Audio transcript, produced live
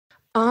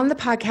On the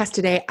podcast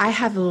today, I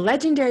have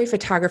legendary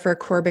photographer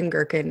Corbin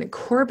Gurkin.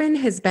 Corbin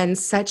has been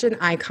such an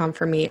icon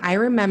for me. I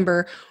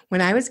remember when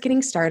I was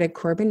getting started,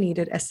 Corbin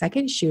needed a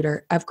second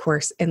shooter, of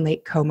course, in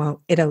Lake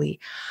Como, Italy.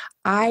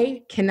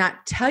 I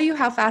cannot tell you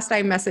how fast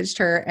I messaged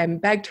her and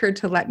begged her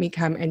to let me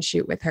come and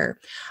shoot with her.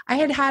 I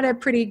had a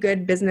pretty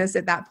good business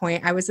at that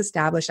point. I was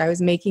established. I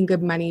was making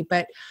good money,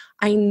 but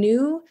I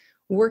knew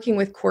working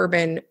with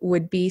Corbin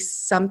would be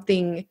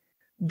something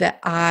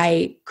that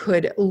I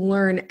could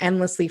learn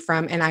endlessly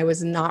from, and I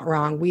was not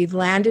wrong. We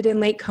landed in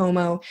Lake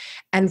Como,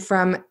 and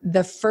from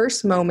the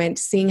first moment,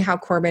 seeing how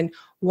Corbin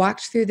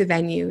walked through the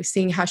venue,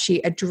 seeing how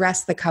she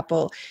addressed the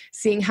couple,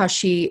 seeing how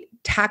she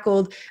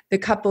tackled the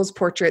couple's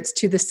portraits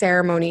to the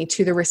ceremony,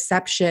 to the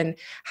reception,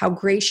 how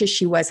gracious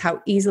she was,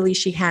 how easily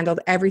she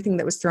handled everything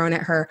that was thrown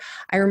at her.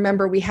 I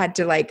remember we had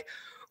to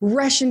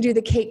rush and do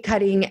the cake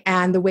cutting,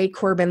 and the way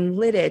Corbin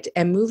lit it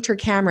and moved her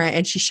camera,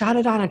 and she shot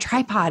it on a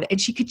tripod,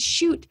 and she could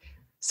shoot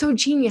so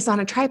genius on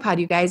a tripod,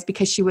 you guys,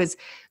 because she was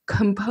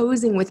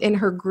composing within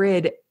her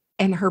grid,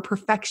 and her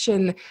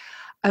perfection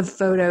of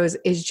photos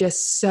is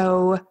just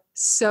so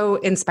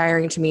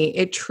inspiring to me.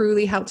 It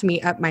truly helped me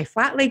up my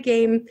flat lay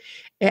game.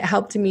 It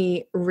helped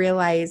me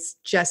realize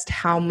just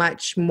how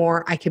much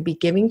more I could be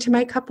giving to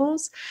my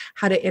couples,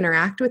 how to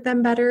interact with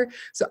them better.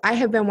 So I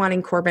have been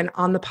wanting Corbin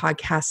on the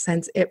podcast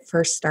since it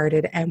first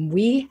started, and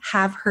we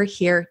have her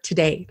here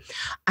today.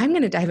 I'm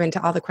going to dive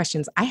into all the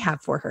questions I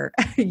have for her.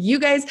 You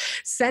guys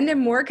send in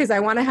more, because I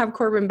want to have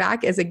Corbin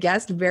back as a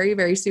guest very,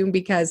 very soon,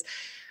 because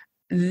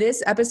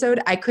this episode,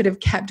 I could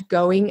have kept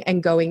going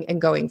and going and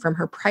going, from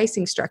her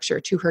pricing structure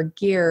to her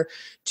gear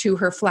to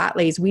her flat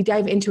lays. We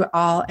dive into it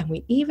all, and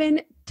we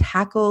even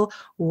tackle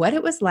what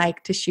it was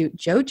like to shoot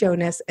Joe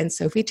Jonas and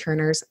Sophie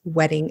Turner's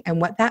wedding and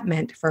what that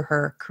meant for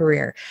her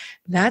career.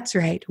 That's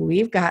right.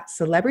 We've got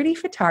celebrity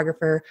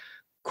photographer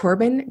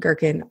Corbin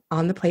Gurkin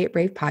on the Play It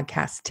Brave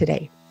podcast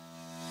today.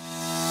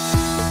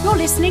 You're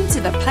listening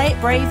to the Play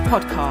It Brave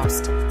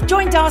podcast.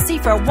 Join Darcy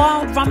for a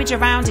wild rummage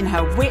around in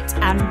her wit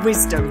and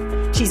wisdom.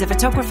 She's a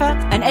photographer,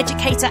 an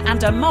educator,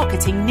 and a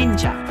marketing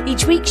ninja.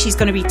 Each week, she's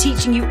going to be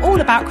teaching you all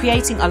about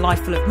creating a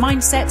life full of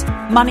mindset,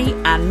 money,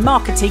 and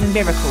marketing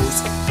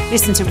miracles.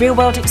 Listen to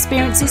real-world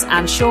experiences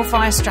and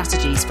surefire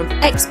strategies from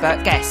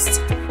expert guests,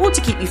 all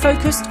to keep you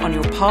focused on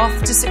your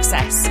path to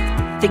success.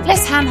 Think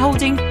less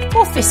hand-holding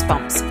or fist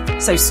bumps.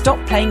 So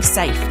stop playing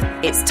safe.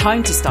 It's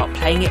time to start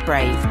playing it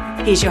brave.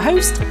 Here's your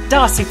host,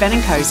 Darcy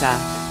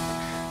Benencosa.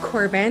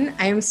 Corbin,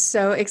 I'm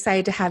so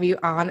excited to have you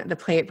on the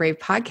Play It Brave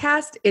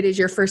podcast. It is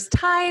your first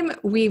time.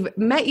 We've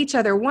met each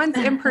other once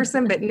in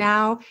person, but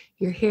now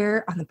you're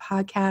here on the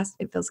podcast.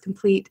 It feels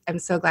complete. I'm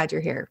so glad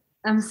you're here.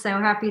 I'm so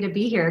happy to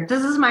be here.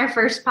 This is my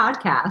first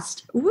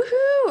podcast.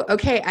 Woohoo!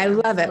 Okay, I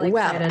love it. Really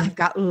well, excited. I've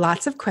got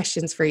lots of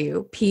questions for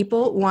you.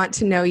 People want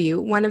to know you.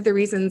 One of the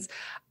reasons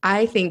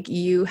I think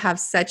you have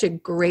such a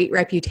great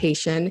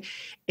reputation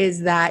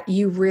is that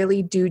you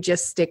really do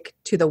just stick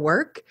to the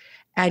work,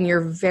 and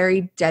you're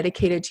very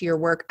dedicated to your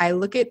work. I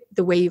look at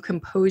the way you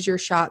compose your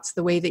shots,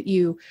 the way that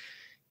you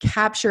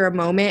capture a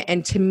moment,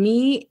 and to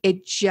me,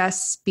 it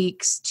just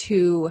speaks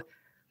to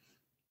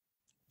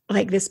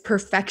this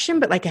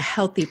perfection, but a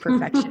healthy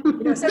perfection.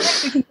 Sometimes we can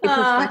say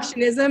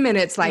perfectionism and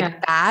it's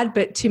bad,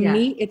 but to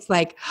me, it's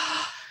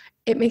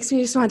it makes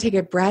me just want to take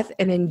a breath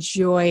and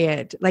enjoy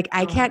it.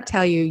 I can't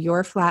tell you,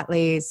 your flat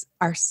lays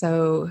are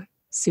so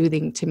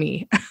soothing to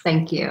me.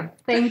 Thank you.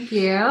 Thank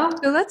you.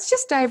 So let's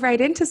just dive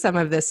right into some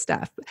of this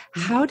stuff.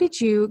 How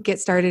did you get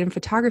started in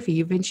photography?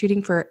 You've been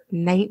shooting for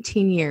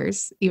 19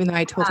 years, even though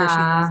I told her she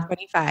was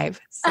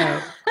 25.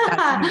 So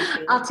that's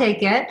I'll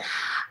take it.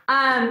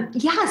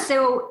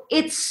 So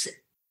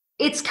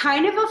it's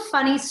kind of a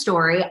funny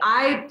story.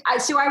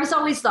 So I was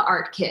always the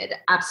art kid,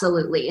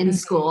 absolutely, in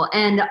school,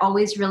 and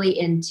always really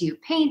into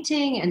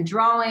painting and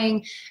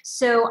drawing.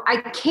 So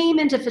I came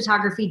into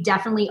photography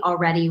definitely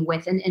already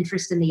with an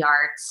interest in the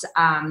arts.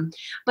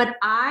 But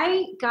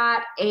I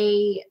got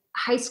a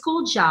high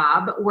school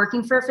job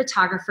working for a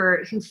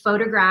photographer who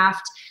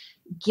photographed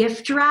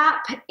gift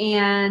wrap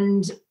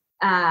and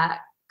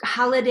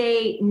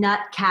holiday nut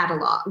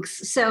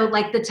catalogs. So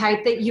the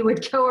type that you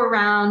would go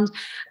around,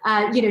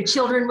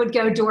 children would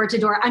go door to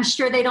door. I'm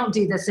sure they don't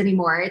do this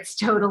anymore. It's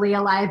totally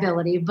a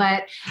liability.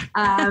 But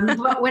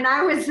when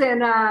I was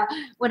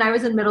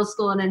in middle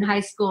school and in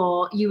high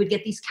school, you would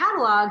get these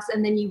catalogs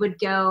and then you would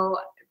go,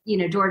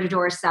 door to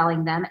door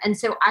selling them. And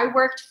so I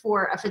worked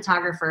for a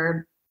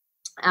photographer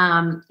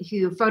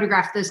who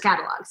photographed those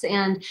catalogs,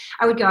 and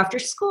I would go after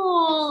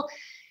school,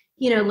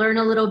 learn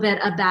a little bit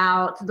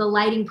about the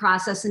lighting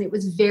process. And it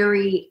was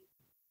very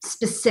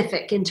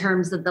specific in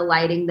terms of the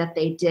lighting that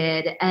they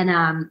did. And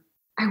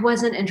I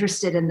wasn't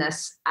interested in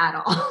this at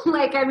all.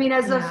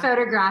 As a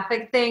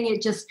photographic thing,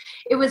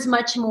 it was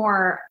much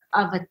more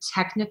of a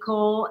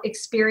technical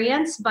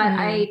experience. But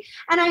I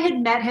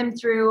had met him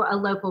through a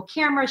local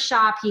camera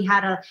shop. He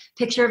had a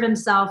picture of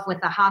himself with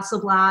a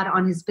Hasselblad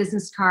on his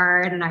business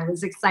card, and I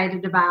was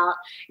excited about,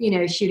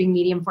 shooting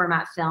medium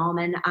format film.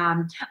 And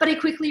but I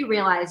quickly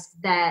realized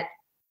that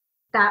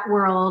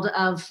world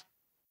of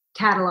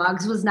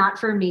catalogs was not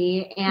for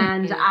me.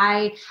 And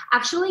I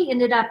actually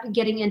ended up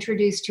getting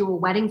introduced to a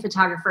wedding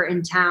photographer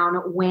in town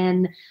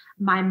when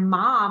my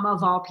mom,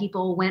 of all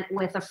people, went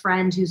with a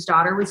friend whose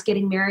daughter was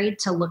getting married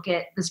to look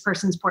at this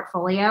person's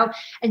portfolio.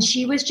 And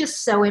she was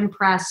just so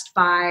impressed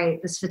by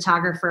this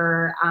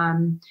photographer.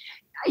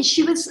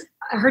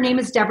 Her name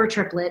is Deborah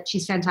Triplett.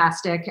 She's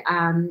fantastic.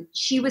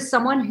 She was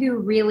someone who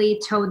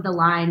really towed the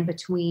line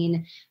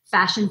between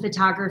fashion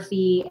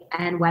photography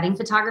and wedding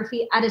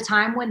photography at a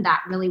time when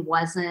that really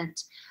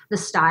wasn't the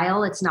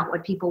style. It's not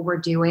what people were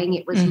doing.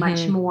 It was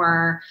much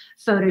more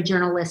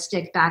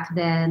photojournalistic back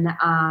then.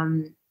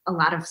 A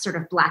lot of sort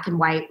of black and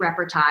white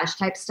reportage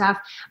type stuff.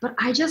 But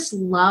I just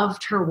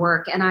loved her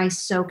work and I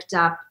soaked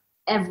up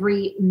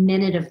every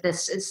minute of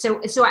this.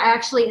 So I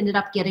actually ended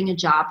up getting a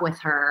job with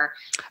her.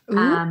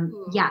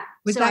 Yeah.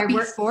 Was that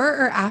before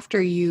or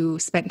after you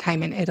spent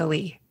time in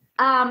Italy?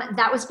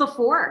 That was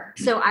before.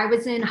 So I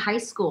was in high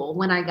school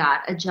when I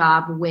got a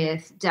job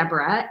with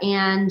Deborah,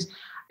 and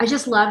I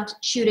just loved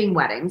shooting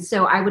weddings.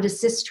 So I would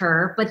assist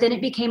her, but then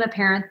it became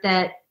apparent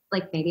that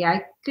like maybe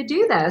I could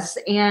do this.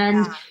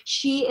 And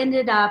she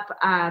ended up,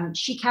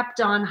 she kept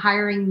on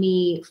hiring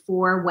me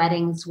for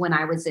weddings when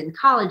I was in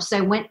college. So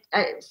I went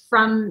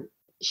from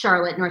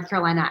Charlotte, North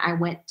Carolina, I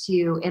went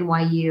to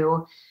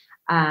NYU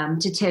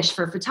to Tisch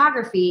for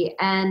photography.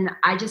 And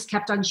I just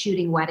kept on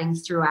shooting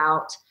weddings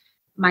throughout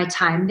my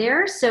time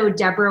there. So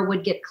Deborah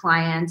would get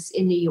clients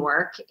in New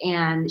York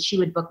and she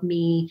would book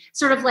me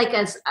sort of like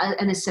as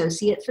an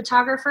associate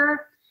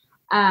photographer.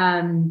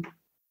 And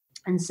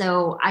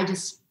so I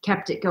just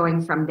kept it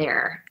going from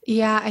there.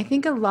 Yeah, I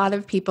think a lot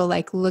of people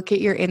like look at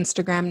your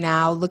Instagram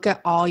now, look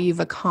at all you've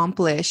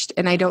accomplished.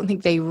 And I don't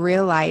think they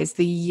realize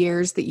the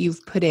years that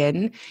you've put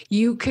in.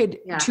 You could,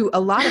 to a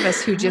lot of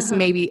us who just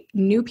maybe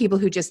new people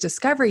who just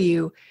discover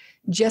you,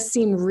 just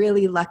seem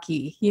really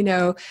lucky. You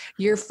know,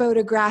 you're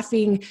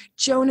photographing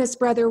Jonas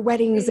brother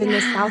weddings in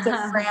the south of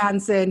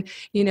France and,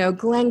 you know,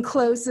 Glenn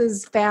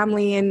Close's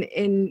family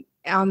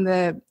on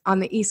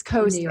the East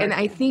Coast. And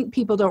I think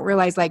people don't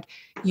realize, like,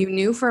 you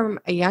knew from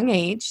a young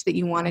age that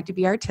you wanted to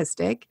be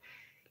artistic.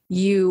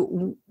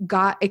 You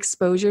got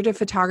exposure to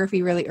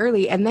photography really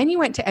early. And then you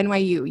went to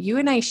NYU. You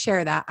and I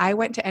share that. I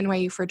went to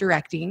NYU for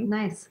directing.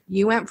 Nice.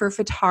 You went for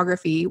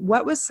photography.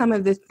 What was some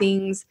of the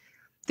things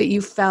that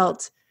you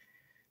felt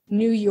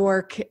New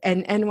York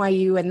and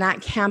NYU and that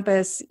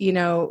campus, you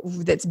know,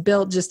 that's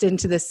built just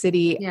into the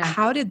city,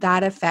 how did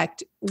that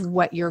affect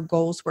what your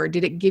goals were?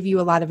 Did it give you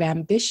a lot of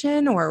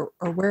ambition or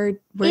where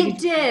it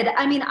did?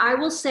 I mean, I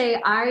will say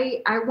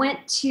I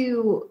went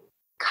to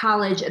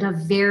college at a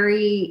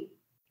very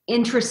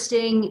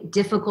interesting,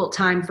 difficult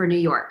time for New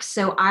York.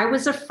 So I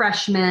was a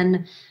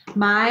freshman.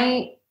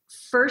 My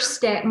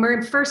first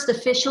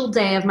official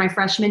day of my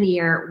freshman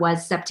year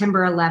was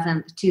September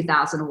 11th,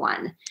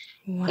 2001.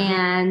 Wow.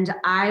 And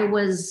I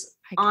was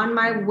on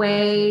my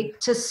way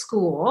to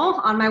school,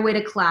 on my way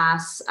to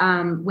class,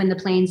 when the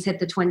planes hit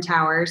the Twin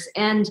Towers.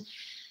 And,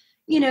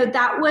 you know,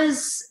 that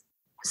was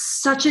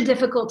such a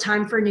difficult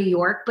time for New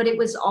York, but it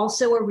was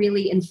also a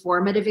really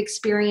informative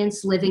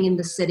experience living in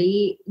the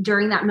city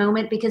during that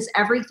moment, because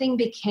everything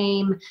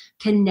became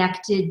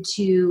connected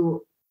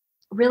to,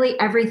 really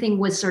everything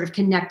was sort of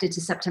connected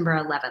to September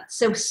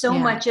 11th. So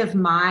much of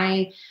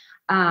my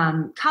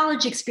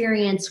college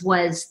experience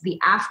was the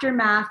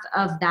aftermath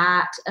of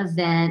that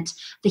event,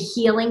 the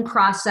healing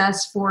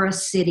process for a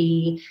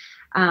city.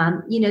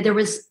 You know, there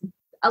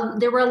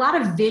were a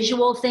lot of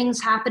visual things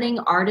happening.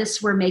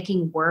 Artists were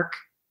making work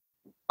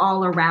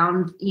all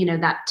around, you know,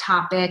 that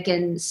topic.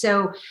 And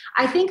so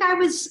I think I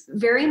was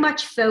very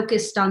much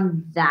focused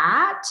on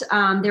that.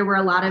 There were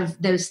a lot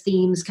of those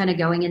themes kind of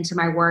going into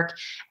my work.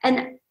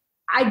 And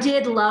I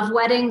did love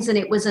weddings and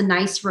it was a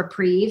nice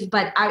reprieve,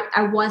 but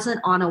I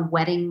wasn't on a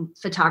wedding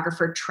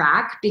photographer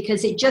track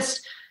because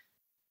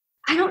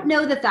I don't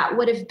know that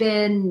would have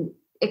been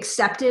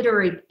accepted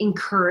or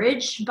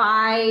encouraged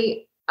by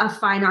a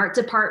fine art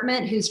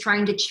department who's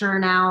trying to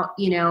churn out,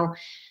 you know,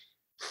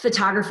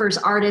 photographers,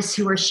 artists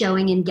who are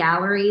showing in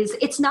galleries.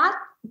 It's not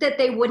that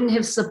they wouldn't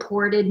have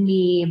supported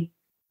me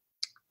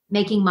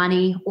making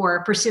money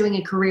or pursuing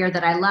a career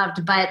that I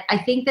loved, but I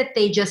think that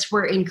they just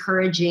were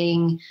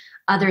encouraging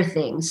other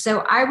things.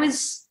 So I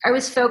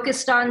was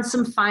focused on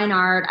some fine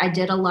art. I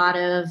did a lot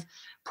of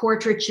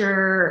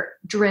portraiture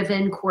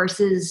driven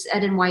courses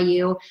at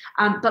NYU.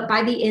 But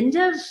by the end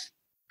of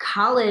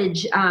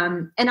college,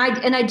 and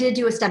I did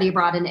do a study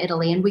abroad in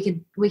Italy, and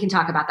we can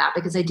talk about that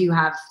because I do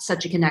have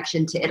such a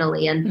connection to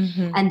Italy,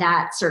 and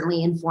that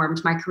certainly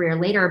informed my career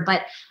later.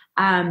 But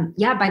by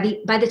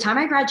the time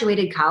I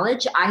graduated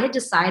college, I had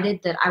decided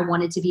that I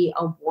wanted to be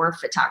a war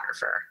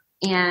photographer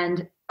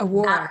and a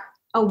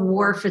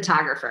war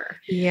photographer.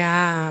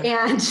 Yeah.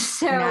 And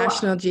so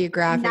National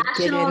Geographic,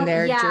 get in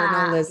there,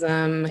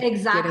 journalism,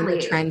 get in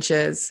the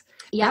trenches.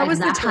 Yeah, that was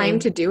the time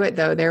to do it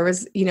though. There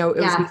was, you know,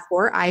 it was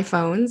before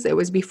iPhones. It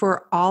was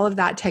before all of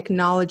that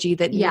technology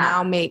that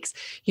now makes,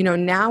 you know,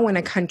 now when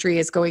a country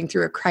is going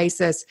through a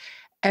crisis,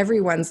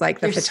 everyone's like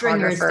the your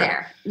photographer. stringer's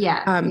there.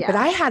 Yeah, But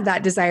I had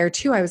that desire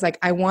too. I was like,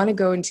 I want to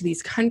go into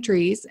these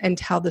countries and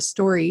tell the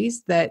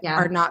stories that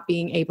are not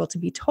being able to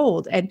be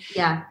told. And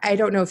I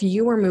don't know if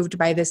you were moved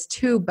by this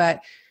too,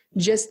 but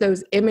just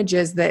those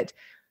images, that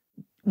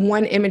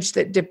one image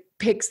that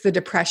depicts the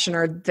Depression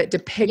or that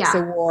depicts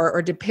a war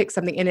or depicts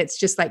something. And it's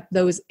just like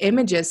those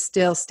images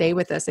still stay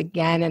with us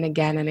again and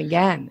again and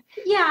again.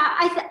 Yeah,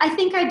 I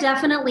think I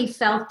definitely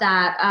felt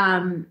that.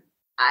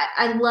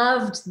 I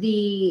loved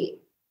the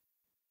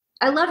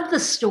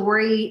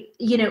story,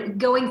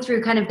 going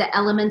through kind of the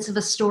elements of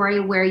a story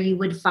where you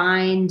would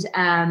find,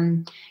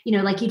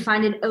 like you'd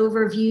find an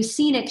overview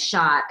scenic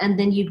shot, and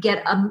then you'd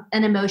get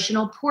an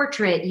emotional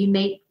portrait. You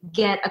may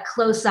get a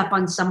close up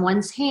on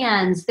someone's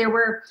hands.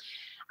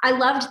 I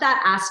loved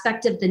that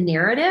aspect of the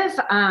narrative.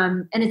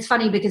 And it's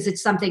funny because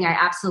it's something I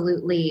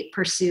absolutely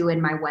pursue in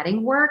my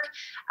wedding work.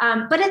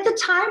 But at the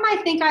time, I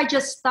think I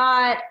just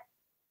thought,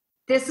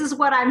 this is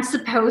what I'm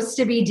supposed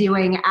to be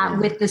doing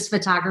with this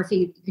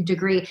photography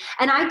degree.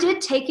 And I did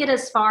take it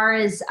as far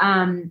as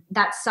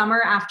that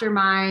summer after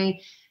my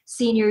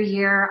senior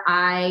year,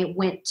 I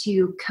went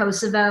to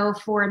Kosovo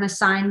for an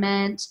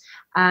assignment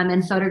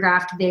and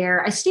photographed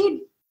there. I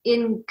stayed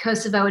in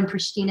Kosovo and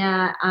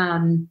Pristina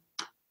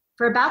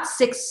for about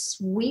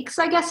 6 weeks,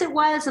 I guess it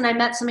was. And I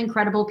met some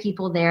incredible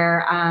people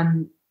there.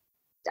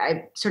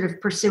 I sort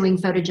of pursuing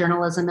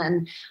photojournalism,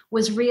 and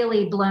was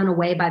really blown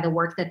away by the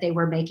work that they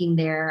were making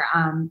there.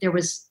 There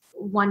was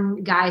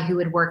one guy who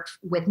had worked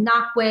with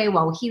Nakwe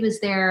while he was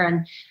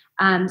there.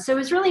 And so I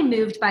was really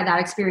moved by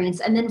that experience.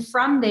 And then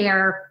from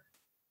there,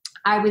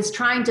 I was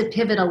trying to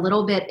pivot a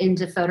little bit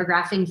into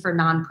photographing for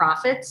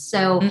nonprofits.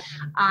 So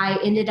I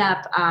ended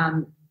up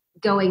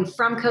going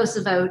from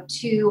Kosovo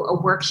to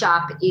a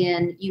workshop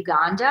in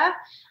Uganda.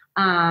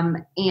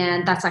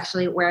 And that's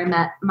actually where I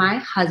met my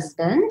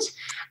husband.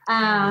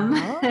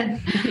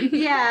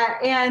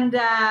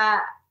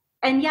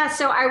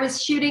 So I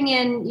was shooting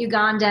in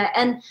Uganda,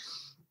 and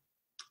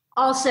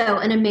also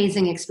an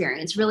amazing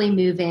experience, really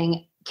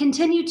moving.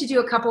 Continued to do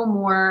a couple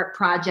more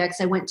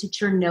projects. I went to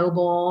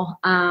Chernobyl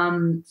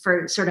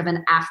for sort of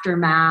an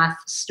aftermath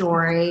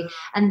story,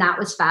 and that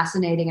was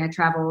fascinating. I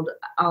traveled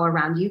all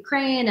around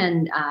Ukraine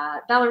and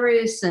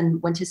Belarus, and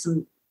went to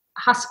some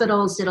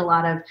hospitals, did a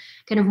lot of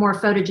kind of more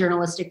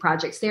photojournalistic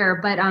projects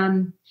there. But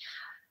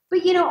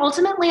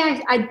ultimately,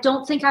 I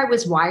don't think I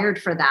was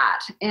wired for that.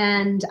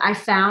 And I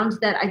found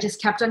that I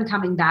just kept on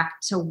coming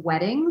back to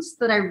weddings,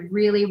 that I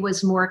really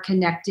was more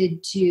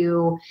connected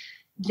to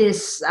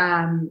this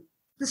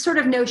sort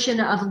of notion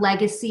of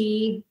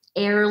legacy,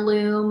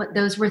 heirloom.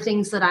 Those were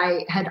things that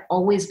I had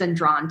always been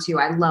drawn to.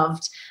 I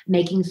loved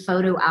making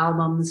photo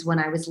albums when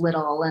I was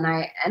little. And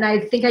I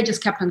think I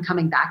just kept on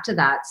coming back to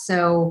that.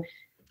 So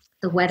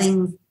the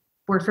weddings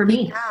were for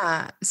me.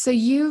 Yeah. So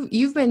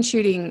you've been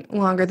shooting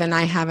longer than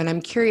I have. And I'm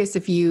curious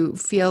if you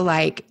feel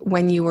like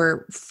when you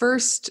were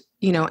first,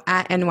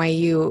 at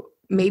NYU,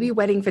 maybe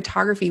wedding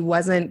photography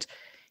wasn't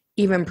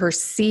even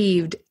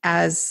perceived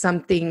as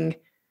something,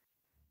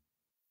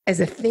 as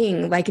a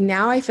thing. Like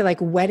now I feel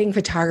like wedding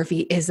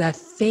photography is a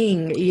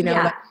thing,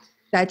 like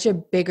such a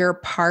bigger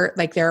part.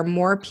 Like there are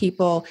more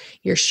people,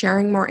 you're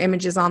sharing more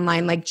images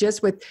online, like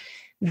just with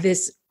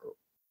this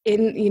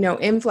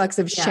influx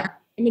of sharing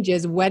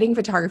images, wedding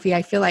photography,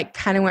 I feel like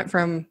kind of went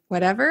from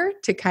whatever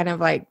to kind of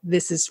like,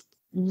 this is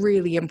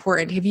really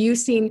important. Have you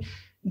seen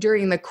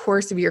during the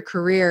course of your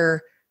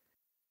career,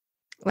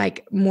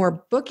 like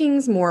more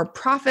bookings, more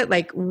profit?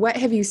 Like what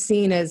have you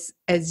seen as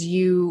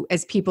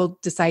people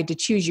decide to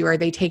choose you? Are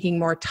they taking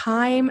more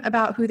time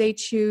about who they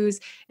choose?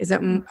 Is it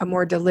a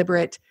more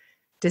deliberate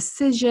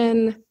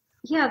decision?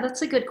 Yeah,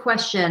 that's a good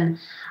question.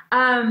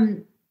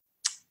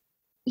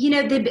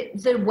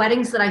 The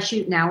weddings that I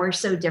shoot now are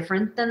so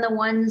different than the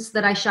ones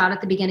that I shot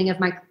at the beginning of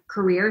my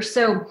career.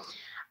 So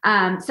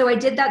I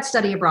did that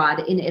study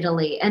abroad in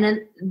Italy. And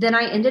then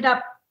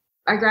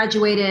I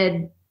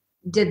graduated,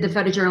 did the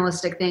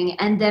photojournalistic thing.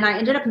 And then I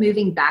ended up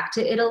moving back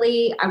to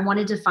Italy. I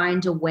wanted to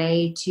find a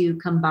way to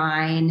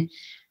combine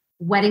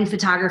wedding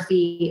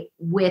photography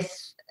with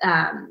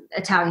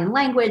Italian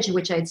language,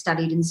 which I had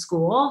studied in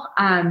school.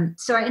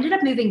 So I ended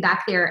up moving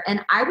back there,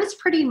 and I was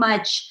pretty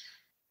much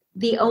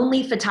the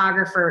only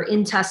photographer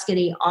in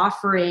Tuscany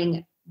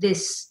offering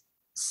this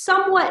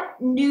somewhat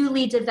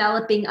newly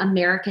developing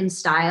American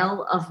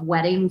style of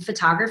wedding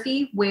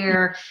photography,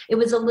 where it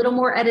was a little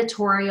more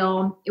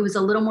editorial, it was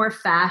a little more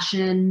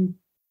fashion,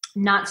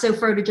 not so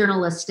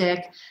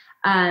photojournalistic.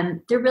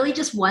 There really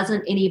just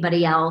wasn't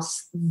anybody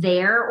else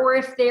there, or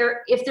if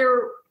there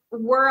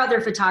were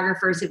other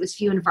photographers, it was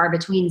few and far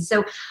between.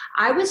 So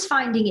I was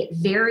finding it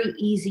very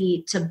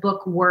easy to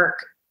book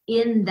work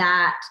in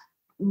that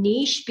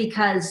niche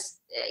because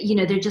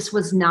there just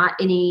was not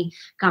any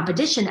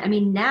competition. I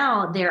mean,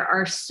 now there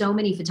are so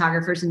many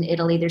photographers in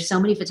Italy. There's so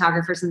many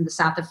photographers in the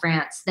south of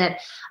France that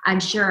I'm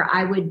sure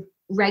I would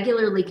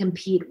regularly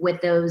compete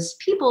with those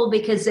people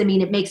because,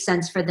 it makes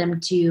sense for them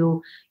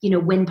to,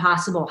 when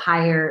possible,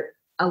 hire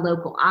a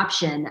local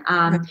option.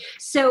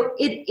 So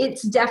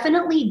it's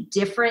definitely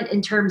different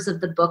in terms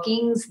of the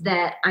bookings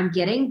that I'm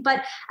getting.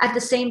 But at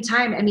the same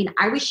time, I mean,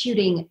 I was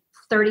shooting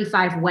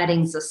 35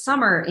 weddings a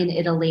summer in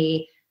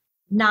Italy,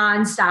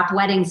 nonstop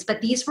weddings,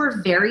 but these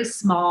were very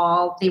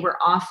small. They were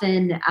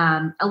often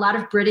a lot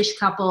of British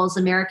couples,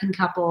 American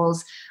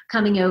couples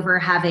coming over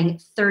having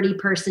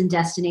 30-person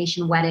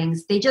destination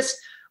weddings. They just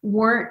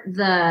weren't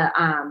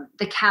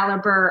the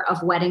caliber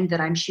of wedding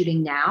that I'm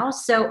shooting now.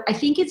 So I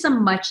think it's a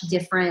much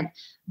different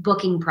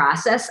booking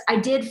process. I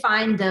did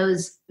find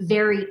those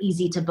very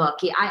easy to book.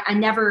 I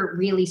never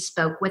really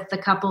spoke with the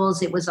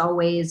couples. It was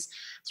always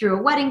through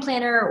a wedding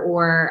planner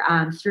or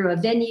through a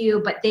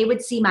venue, but they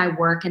would see my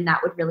work and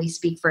that would really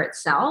speak for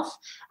itself.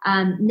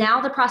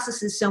 Now the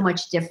process is so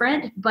much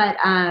different, but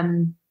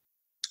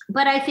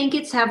I think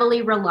it's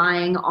heavily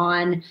relying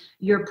on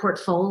your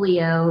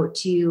portfolio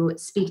to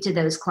speak to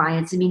those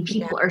clients. I mean,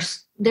 people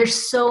they're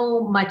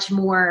so much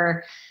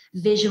more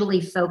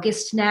visually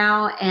focused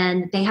now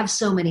and they have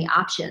so many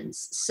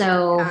options.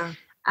 So,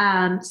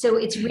 so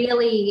it's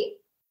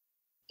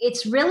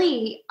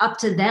really up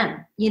to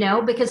them, you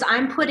know, because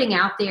I'm putting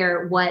out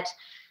there what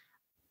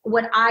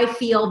I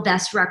feel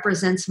best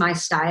represents my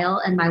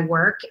style and my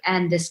work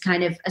and this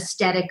kind of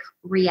aesthetic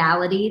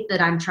reality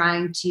that I'm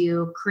trying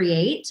to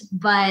create.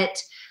 But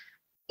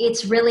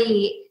it's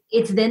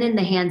then in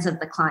the hands of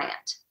the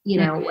client, you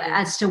know,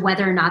 as to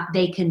whether or not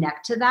they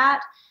connect to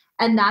that.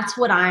 And that's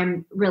what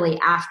I'm really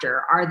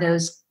after, are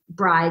those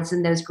brides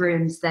and those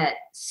grooms that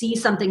see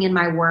something in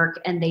my work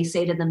and they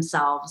say to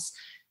themselves,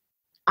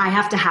 I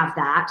have to have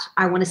that.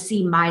 I want to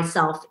see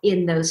myself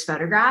in those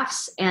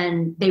photographs.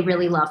 And they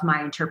really love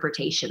my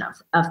interpretation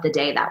of the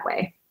day that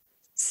way.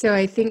 So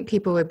I think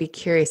people would be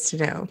curious to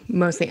know,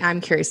 mostly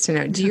I'm curious to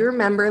know, do you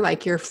remember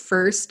like your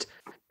first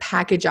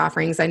package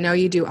offerings? I know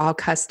you do all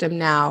custom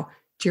now.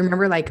 Do you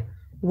remember like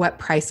what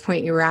price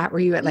point you were at? Were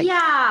you at like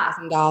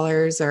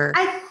 $1,000 or?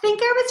 I think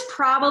I was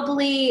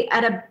probably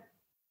I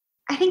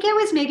think I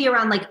was maybe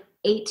around like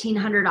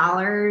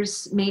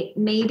 $1,800,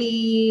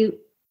 maybe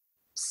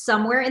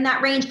somewhere in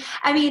that range.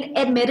 I mean,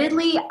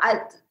 admittedly,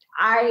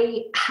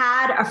 I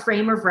had a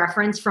frame of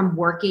reference from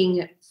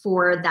working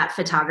for that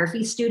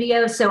photography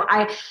studio. So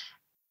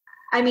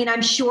I mean,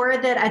 I'm sure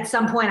that at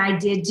some point I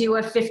did do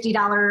a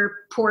 $50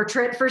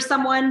 portrait for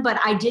someone, but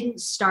I didn't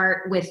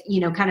start with,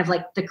 you know, kind of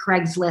like the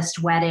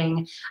Craigslist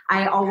wedding.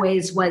 I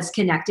always was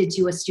connected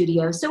to a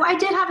studio. So I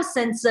did have a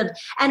sense of,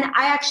 and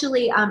I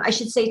actually, I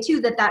should say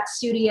too, that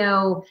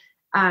studio,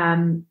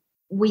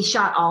 we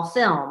shot all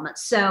film.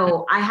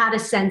 So I had a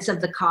sense of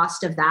the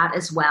cost of that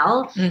as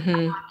well.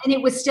 And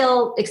it was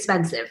still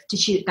expensive to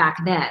shoot back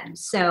then.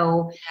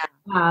 So,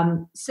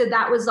 so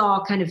that was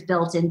all kind of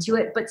built into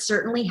it, but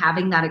certainly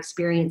having that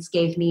experience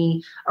gave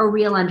me a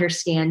real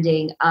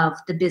understanding of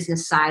the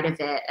business side of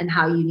it and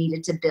how you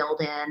needed to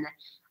build in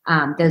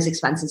those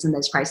expenses and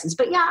those prices.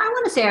 But yeah, I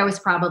want to say it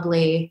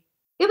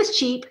was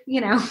cheap,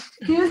 you know,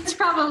 it was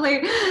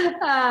probably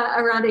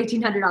around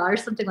 $1,800,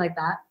 something like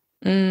that.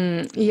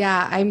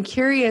 Yeah, I'm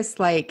curious,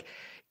 like,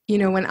 you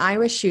know, when I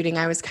was shooting,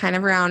 I was kind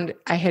of around,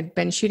 I had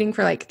been shooting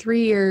for like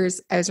 3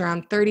 years. I was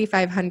around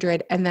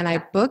 3,500. And then I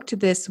booked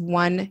this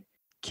one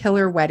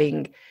killer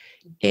wedding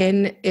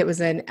it was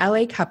an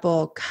LA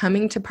couple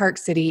coming to Park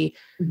City,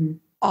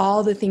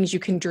 all the things you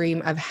can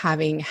dream of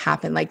having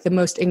happen, like the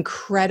most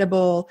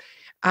incredible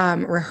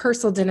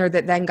rehearsal dinner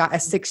that then got a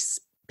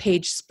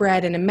 6-page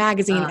spread in a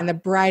magazine. And the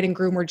bride and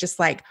groom were just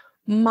like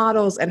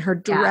models and her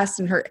dress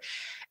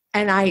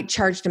and I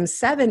charged him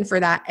 $7,000 for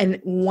that. And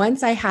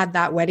once I had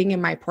that wedding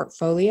in my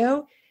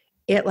portfolio,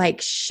 it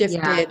like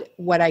shifted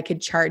what I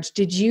could charge.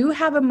 Did you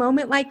have a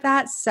moment like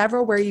that?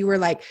 Several where you were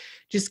like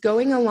just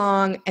going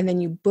along and then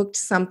you booked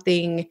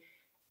something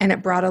and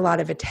it brought a lot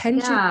of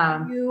attention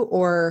to you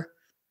or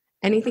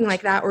anything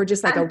like that? Or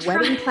just like a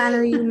wedding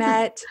planner you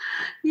met?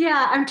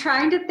 Yeah, I'm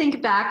trying to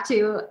think back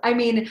to, I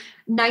mean,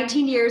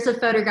 19 years of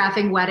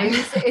photographing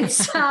weddings.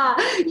 It's,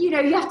 you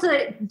know, you have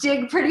to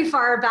dig pretty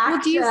far back. Well,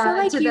 do you feel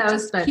like you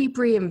just keep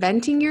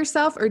reinventing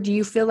yourself, or do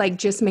you feel like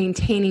just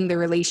maintaining the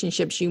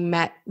relationships you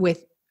met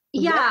with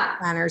wedding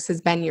planners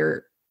has been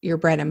your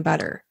bread and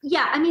butter?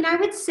 Yeah. I mean, I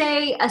would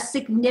say a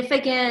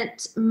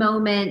significant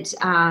moment,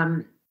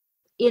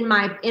 in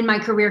my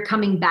career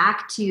coming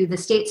back to the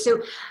States.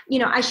 So, you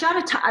know,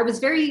 I was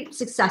very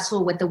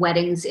successful with the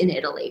weddings in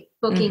Italy,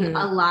 booking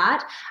a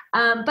lot.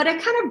 But I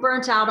kind of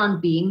burnt out on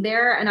being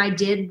there and I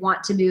did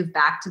want to move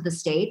back to the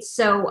States.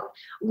 So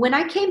when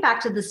I came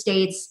back to the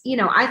States, you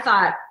know, I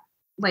thought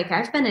like,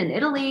 I've been in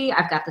Italy,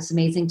 I've got this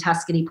amazing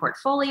Tuscany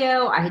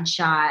portfolio. I had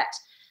shot,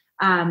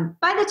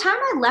 by the time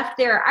I left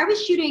there, I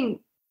was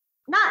shooting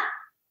not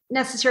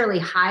necessarily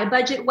high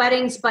budget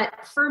weddings, but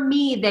for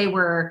me, they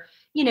were,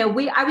 you know,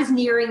 I was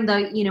nearing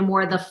the, you know,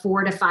 more the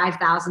 $4,000 to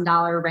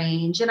 $5,000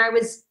 range. And I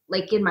was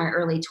like in my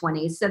early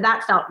 20s. So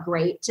that felt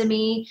great to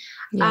me.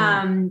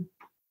 Yeah.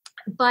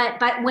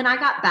 But when I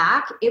got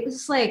back, it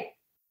was like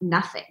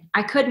nothing.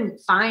 I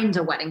couldn't find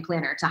a wedding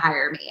planner to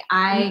hire me.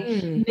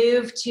 I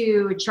moved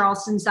to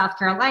Charleston, South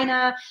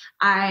Carolina.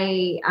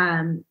 I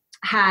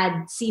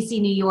had CC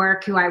New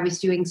York, who I was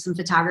doing some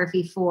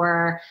photography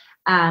for,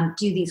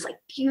 do these like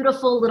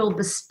beautiful little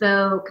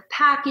bespoke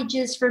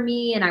packages for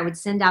me. And I would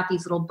send out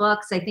these little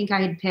books. I think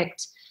I had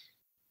picked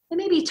and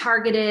maybe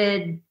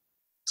targeted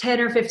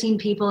 10 or 15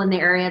 people in the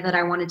area that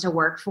I wanted to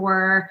work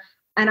for.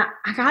 And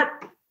I got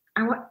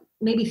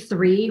maybe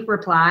 3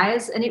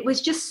 replies. And it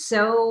was just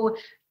so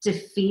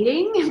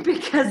defeating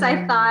because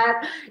I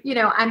thought,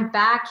 I'm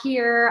back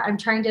here, I'm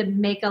trying to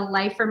make a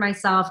life for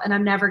myself and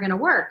I'm never going to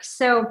work.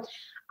 So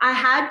I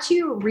had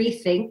to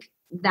rethink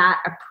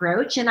that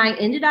approach. And I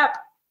ended up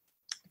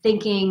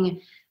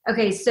thinking,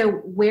 okay, so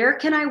where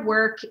can I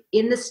work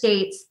in the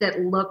States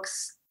that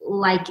looks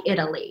like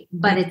Italy,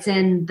 but it's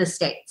in the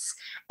States?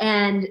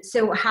 And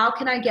so how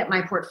can I get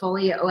my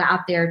portfolio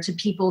out there to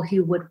people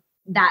who would,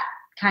 that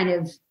kind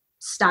of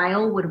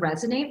style would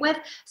resonate with?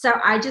 So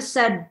I just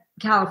said,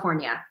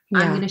 California,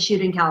 I'm going to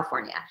shoot in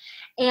California.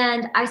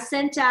 And I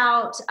sent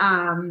out,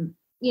 some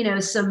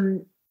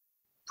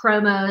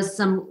promos,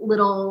 some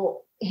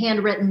little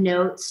handwritten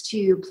notes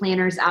to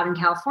planners out in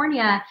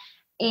California.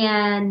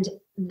 And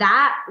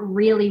that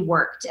really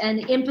worked.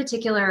 And in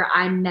particular,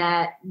 I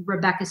met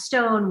Rebecca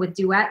Stone with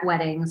Duet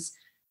Weddings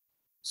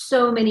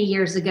so many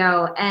years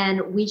ago.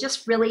 And we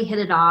just really hit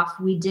it off.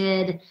 We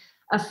did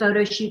a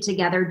photo shoot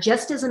together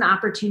just as an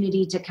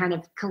opportunity to kind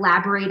of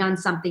collaborate on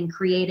something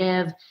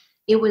creative.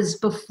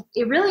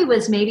 It really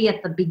was maybe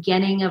at the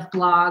beginning of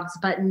blogs,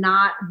 but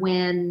not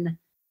when,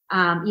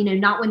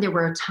 not when there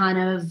were a ton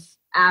of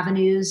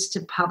avenues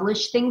to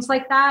publish things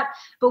like that.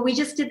 But we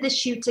just did this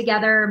shoot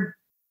together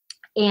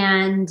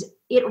and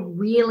it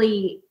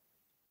really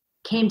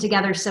came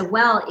together so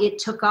well. It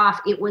took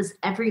off. It was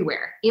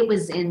everywhere. It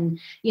was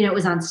it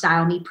was on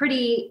Style Me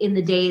Pretty in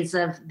the days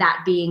of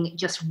that being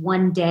just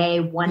one day,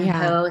 one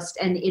post.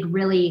 And it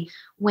really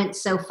went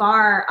so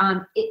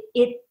far.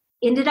 It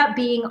ended up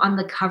being on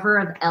the cover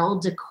of Elle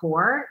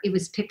Decor. It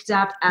was picked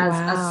up as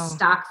a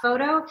stock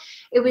photo.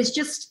 It was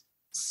just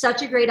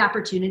such a great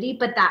opportunity,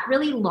 but that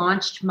really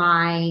launched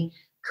my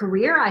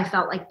career, I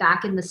felt like,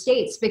 back in the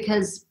States,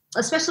 because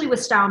especially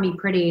with Style Me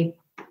Pretty,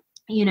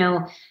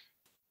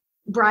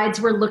 brides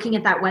were looking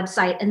at that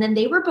website and then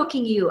they were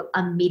booking you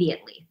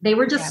immediately. They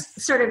were just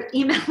sort of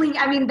emailing.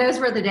 I mean, those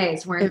were the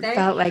days, weren't they? It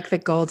felt like the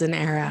golden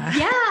era.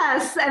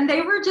 Yes. And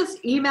they were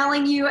just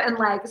emailing you and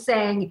like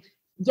saying,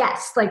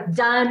 yes, like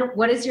done.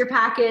 What is your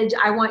package?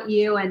 I want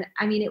you. And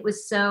I mean, it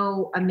was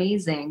so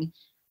amazing.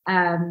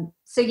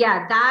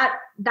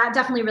 That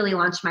definitely really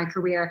launched my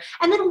career.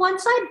 And then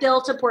once I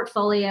built a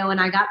portfolio and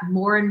I got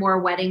more and more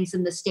weddings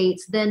in the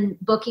States, then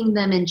booking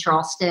them in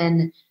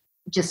Charleston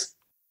just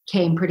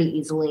came pretty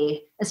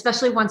easily,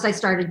 especially once I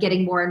started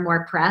getting more and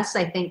more press.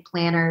 I think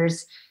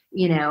planners,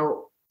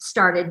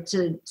 started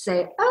to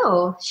say,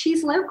 oh,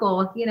 she's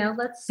local,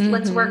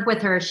 let's work with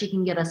her. She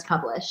can get us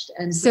published.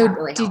 And so that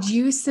really helped. Did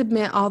you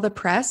submit all the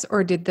press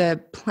or did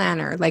the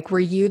planner, like, were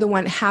you the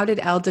one, how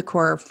did Elle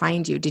Decor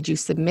find you? Did you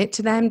submit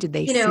to them? Did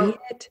they see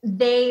it?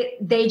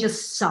 They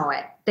just saw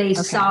it. They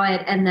saw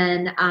it. And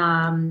then,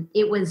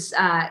 it was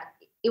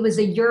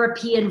a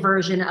European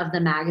version of the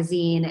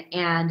magazine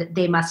and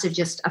they must have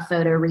just a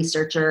photo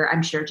researcher,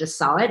 I'm sure, just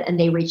saw it and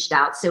they reached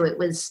out. So it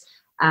was,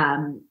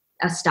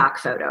 a stock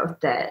photo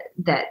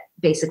that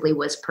basically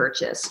was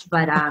purchased.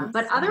 But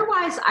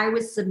otherwise I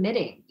was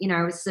submitting,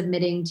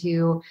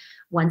 to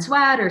Once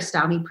Wed or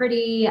Style Me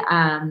Pretty.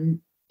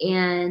 And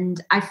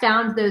I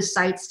found those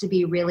sites to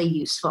be really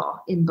useful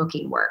in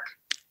booking work.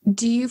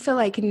 Do you feel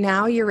like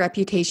now your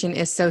reputation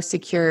is so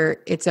secure,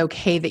 it's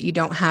okay that you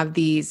don't have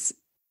as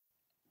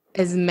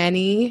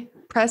many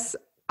press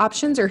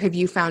options, or have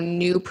you found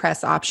new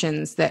press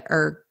options that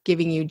are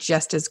giving you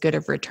just as good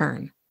of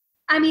return?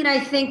 I mean, I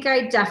think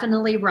I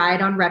definitely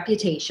ride on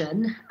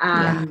reputation.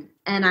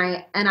 And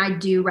I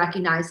do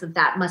recognize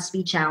that must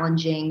be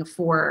challenging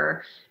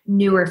for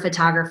newer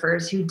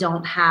photographers who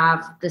don't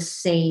have the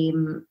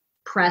same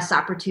press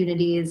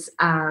opportunities,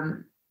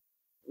 as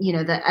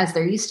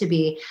there used to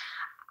be.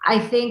 I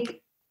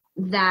think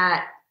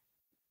that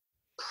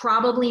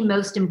probably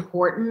most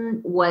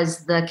important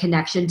was the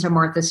connection to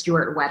Martha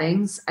Stewart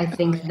Weddings. I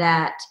think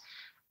that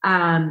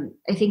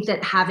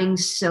having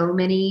so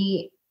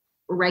many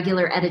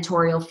regular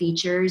editorial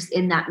features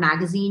in that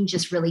magazine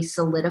just really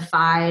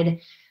solidified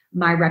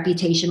my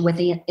reputation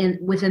within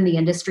the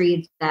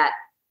industry, that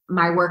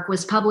my work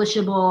was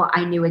publishable.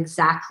 I knew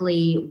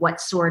exactly what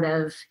sort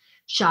of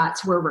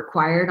shots were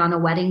required on a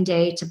wedding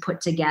day to put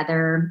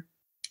together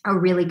a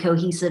really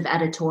cohesive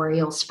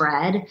editorial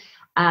spread.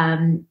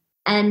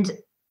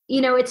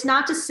 It's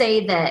not to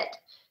say that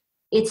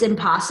it's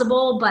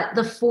impossible, but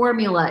the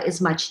formula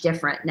is much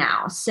different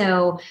now.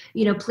 So,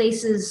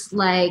 places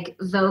like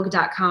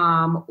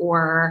Vogue.com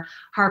or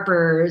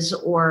Harper's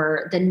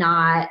or The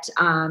Knot.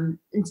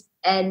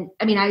 And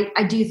I mean,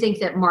 I do think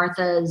that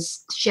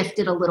Martha's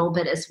shifted a little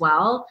bit as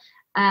well.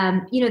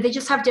 They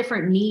just have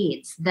different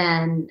needs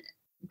than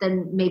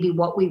maybe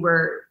what we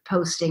were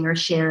posting or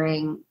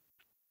sharing,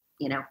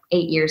 8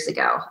 years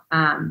ago.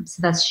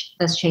 So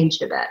that's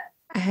changed a bit.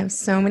 I have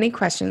so many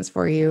questions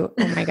for you.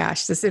 Oh my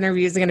gosh, this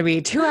interview is going to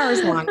be 2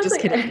 hours long. Just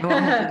kidding. It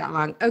won't be that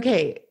long.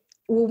 Okay.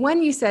 Well,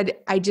 one, you said,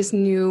 I just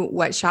knew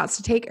what shots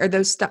to take. Are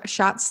those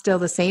shots still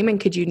the same? And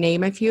could you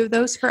name a few of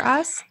those for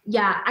us?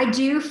 Yeah, I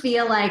do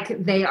feel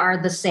like they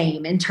are the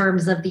same in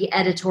terms of the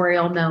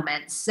editorial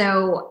moments.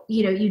 So,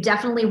 you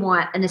definitely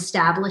want an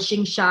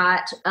establishing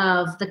shot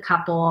of the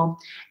couple.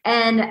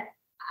 And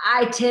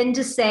I tend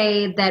to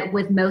say that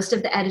with most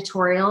of the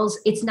editorials,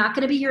 it's not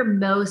going to be your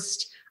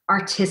most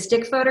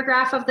artistic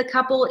photograph of the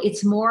couple.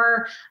 It's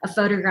more a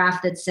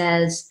photograph that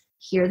says,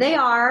 here they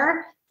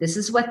are. This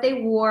is what they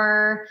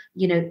wore.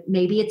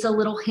 Maybe it's a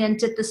little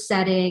hint at the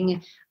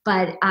setting,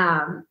 but,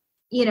 I'm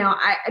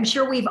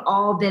sure we've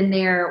all been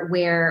there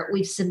where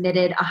we've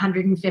submitted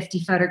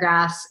 150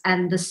 photographs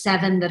and the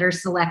 7 that are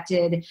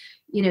selected,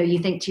 you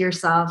think to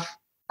yourself,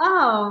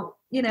 oh,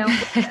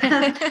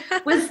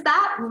 was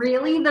that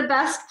really the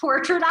best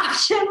portrait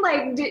option?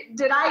 Like,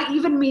 did I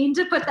even mean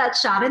to put that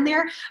shot in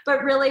there?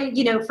 But really,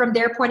 from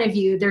their point of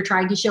view, they're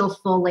trying to show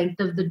full length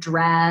of the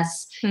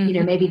dress,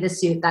 maybe the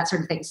suit, that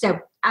sort of thing. So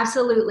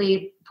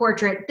absolutely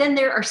portrait. Then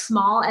there are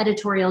small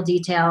editorial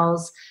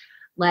details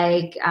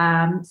like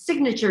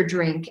signature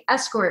drink,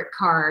 escort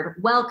card,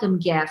 welcome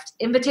gift,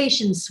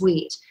 invitation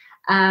suite.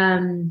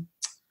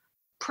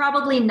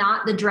 Probably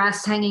not the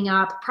dress hanging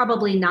up,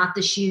 probably not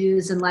the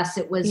shoes unless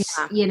it was,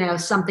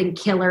 something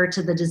killer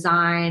to the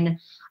design.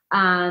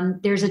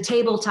 There's a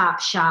tabletop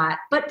shot,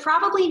 but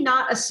probably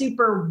not a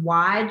super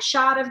wide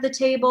shot of the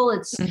table.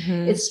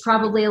 It's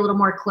probably a little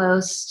more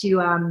close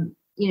to,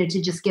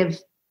 to just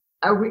give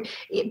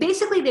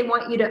basically they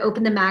want you to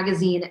open the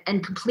magazine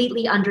and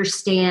completely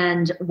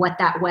understand what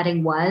that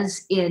wedding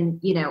was in,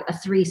 a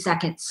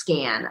 3-second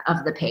scan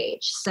of the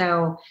page.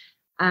 So,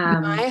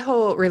 my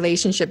whole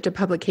relationship to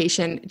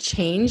publication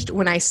changed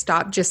when I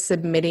stopped just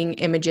submitting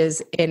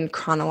images in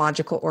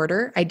chronological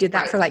order. I did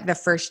that for like the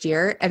first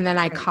year. And then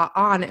I caught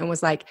on and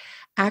was like,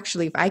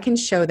 actually, if I can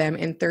show them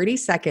in 30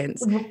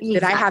 seconds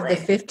that I have the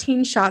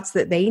 15 shots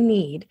that they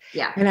need,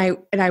 and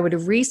I would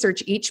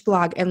research each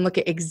blog and look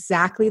at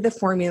exactly the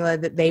formula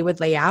that they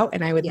would lay out.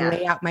 And I would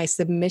lay out my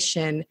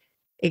submission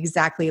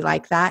exactly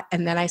like that.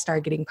 And then I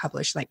started getting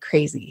published like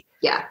crazy.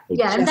 Yeah.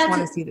 I just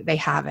want to see that they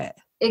have it.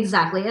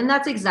 Exactly. And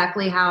that's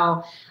exactly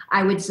how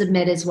I would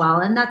submit as well.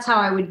 And that's how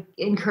I would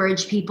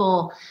encourage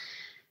people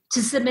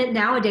to submit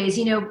nowadays.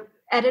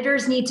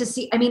 Editors need to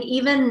see,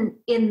 even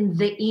in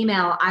the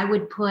email, I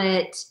would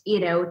put,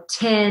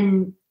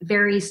 10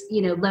 very,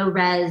 low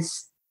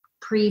res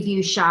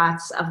preview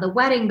shots of the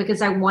wedding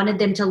because I wanted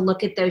them to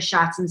look at those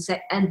shots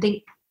and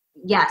think,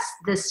 yes,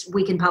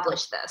 we can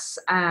publish this.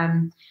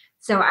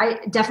 So I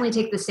definitely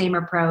take the same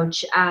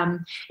approach.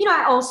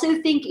 I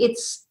also think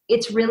it's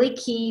really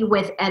key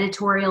with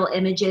editorial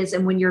images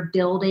and when you're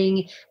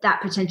building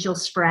that potential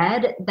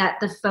spread that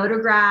the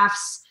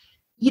photographs,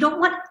 you don't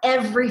want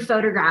every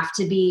photograph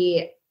to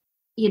be,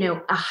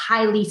 a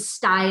highly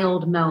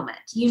styled moment.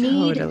 You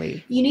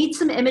need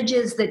some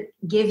images that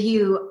give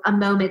you a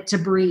moment to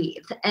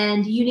breathe,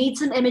 and you need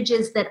some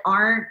images that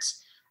aren't,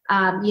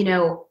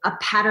 a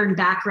pattern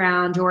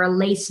background or a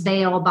lace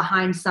veil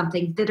behind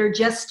something, that are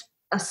just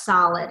a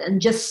solid and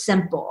just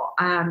simple.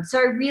 So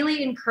I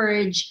really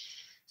encourage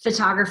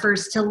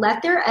photographers to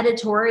let their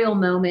editorial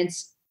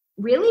moments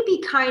really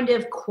be kind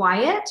of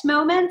quiet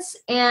moments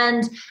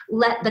and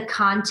let the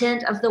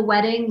content of the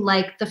wedding,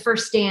 like the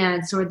first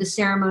dance or the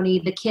ceremony,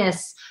 the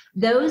kiss,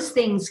 those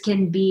things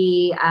can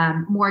be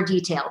more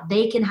detailed.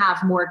 They can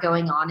have more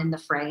going on in the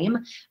frame,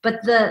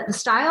 but the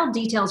style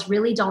details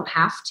really don't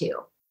have to.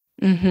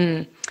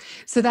 Mm-hmm.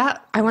 So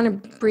that I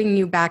want to bring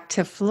you back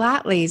to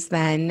flat lays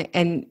then,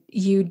 and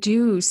you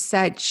do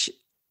such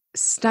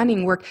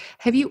stunning work.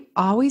 Have you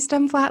always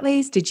done flat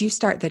lays? Did you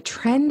start the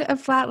trend of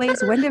flat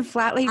lays? When did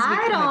flat lays become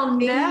I don't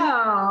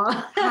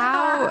know.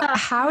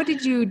 How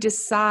did you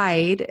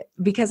decide?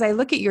 Because I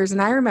look at yours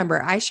and I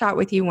remember I shot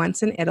with you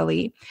once in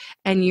Italy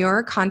and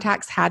your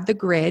contacts had the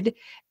grid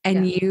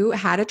and you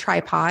had a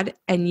tripod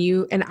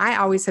and I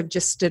always have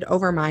just stood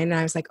over mine and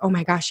I was like, oh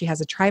my gosh, she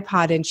has a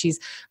tripod and she's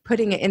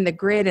putting it in the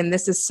grid and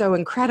this is so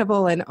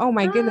incredible. And oh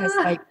my goodness,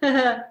 like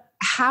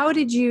how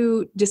did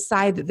you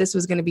decide that this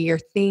was going to be your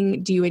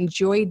thing? Do you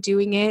enjoy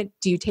doing it?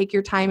 Do you take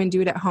your time and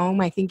do it at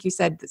home? I think you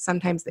said that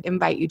sometimes the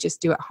invite you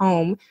just do at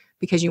home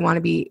because you want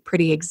to be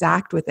pretty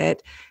exact with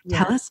it.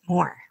 Yeah. Tell us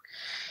more.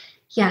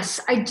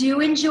 Yes, I do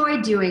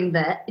enjoy doing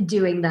them.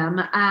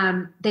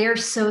 They are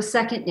so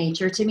second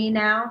nature to me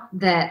now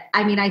that,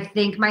 I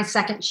think my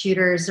second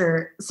shooters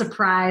are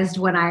surprised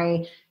when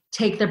I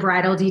take the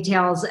bridal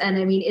details. And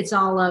it's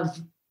all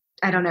of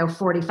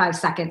 45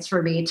 seconds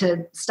for me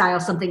to style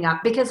something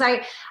up because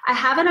I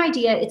have an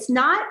idea. It's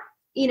not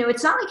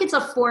like it's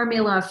a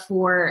formula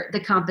for the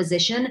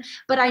composition,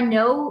 but I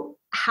know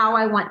how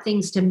I want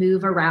things to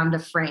move around a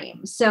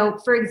frame. So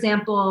for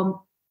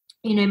example,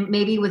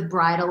 maybe with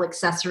bridal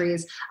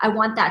accessories, I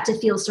want that to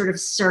feel sort of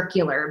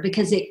circular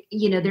because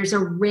there's a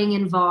ring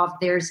involved.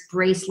 There's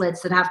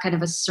bracelets that have kind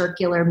of a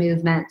circular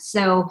movement.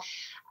 So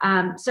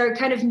I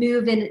kind of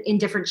move in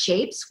different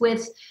shapes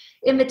with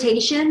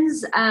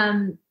invitations.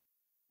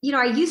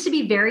 I used to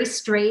be very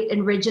straight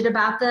and rigid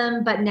about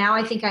them, but now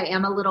I think I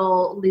am a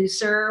little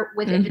looser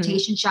with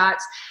invitation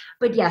shots.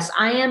 But yes,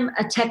 I am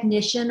a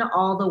technician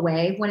all the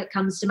way when it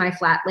comes to my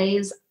flat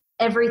lays.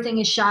 Everything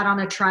is shot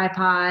on a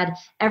tripod.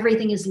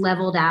 Everything is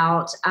leveled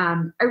out.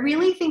 I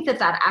really think that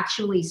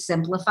actually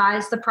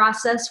simplifies the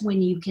process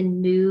when you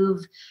can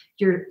move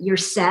your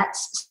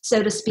sets,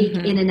 so to speak,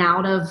 in and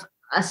out of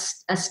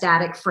a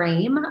static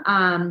frame.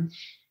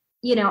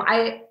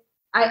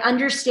 I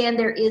understand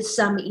there is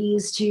some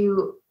ease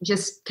to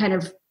just kind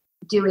of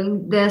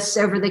doing this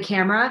over the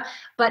camera.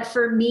 But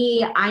for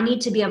me, I need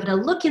to be able to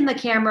look in the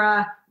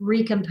camera,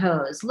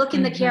 recompose, look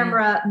in the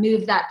camera,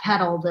 move that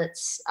pedal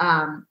that's,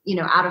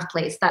 out of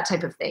place, that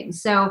type of thing.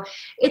 So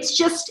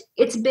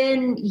it's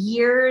been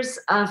years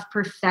of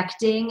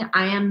perfecting.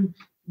 I am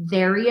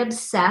very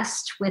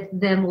obsessed with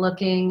them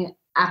looking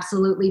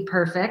absolutely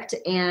perfect.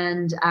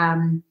 And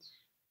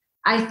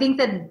I think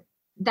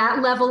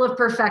that level of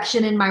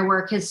perfection in my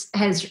work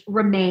has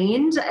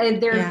remained.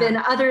 There have been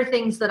other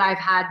things that I've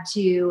had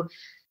to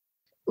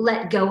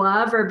let go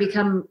of or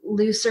become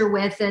looser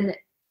with.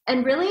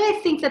 And really, I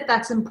think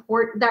that's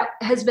important. That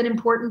has been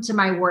important to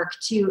my work,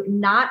 to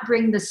not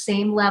bring the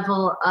same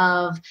level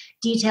of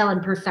detail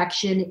and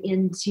perfection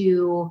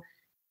into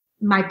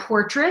my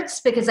portraits,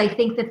 because I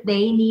think that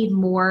they need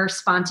more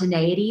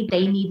spontaneity.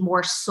 They need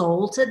more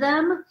soul to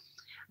them.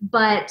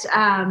 But,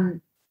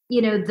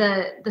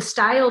 the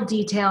style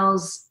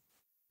details,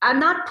 I'm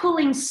not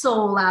pulling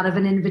soul out of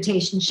an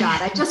invitation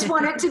shot. I just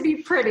want it to be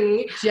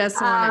pretty.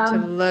 Just want it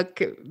to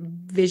look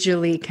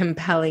visually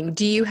compelling.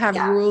 Do you have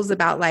rules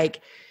about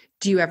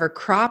do you ever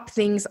crop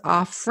things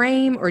off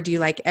frame, or do you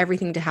like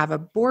everything to have a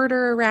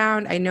border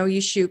around? I know you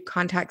shoot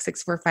Contax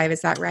 645.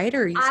 Is that right?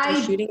 Or are you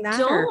still shooting that? I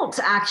don't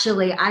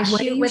actually. I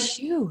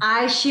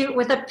shoot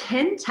with a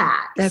Pentax.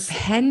 The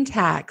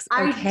Pentax.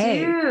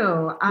 Okay. I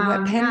do.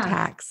 What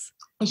Pentax?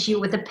 I shoot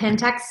with a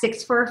Pentax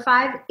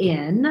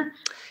 645N.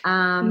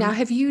 Now,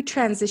 have you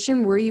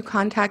transitioned? Were you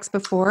Contax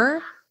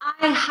before?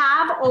 I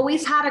have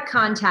always had a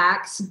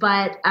Contax,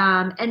 but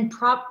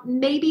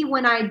maybe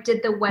when I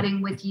did the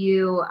wedding with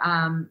you,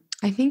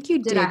 I think you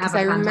did, because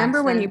I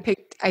remember when you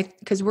picked,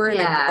 because we're in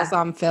a Girls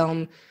on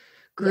Film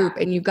group,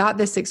 and you got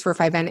the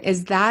 645N.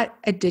 Is that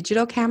a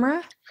digital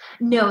camera?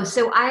 No.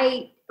 So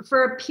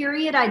for a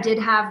period, I did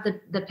have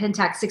the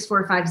Pentax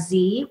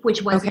 645Z,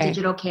 which was a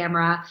digital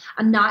camera.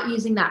 I'm not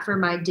using that for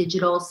my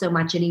digital so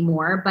much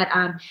anymore. But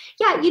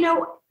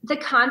the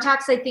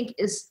Contax, I think,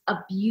 is a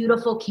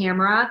beautiful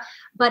camera.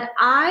 But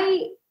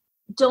I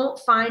don't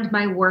find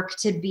my work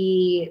to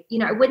be,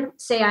 I wouldn't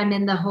say I'm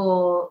in the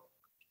whole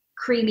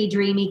creamy,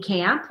 dreamy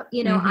camp.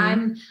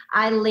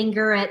 I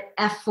linger at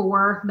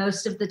f4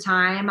 most of the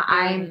time.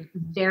 I'm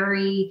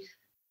very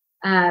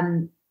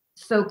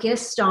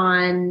focused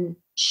on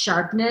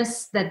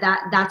sharpness.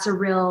 That's a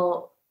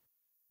real,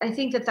 I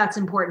think that's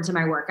important to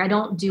my work. I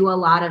don't do a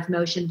lot of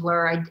motion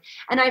blur.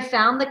 I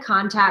found the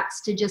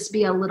Contax to just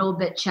be a little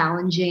bit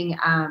challenging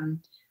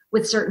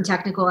with certain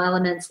technical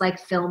elements, like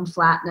film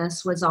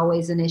flatness was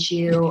always an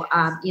issue.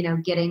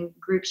 Getting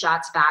group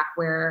shots back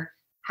where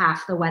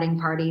half the wedding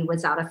party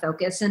was out of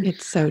focus. And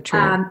it's so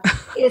true.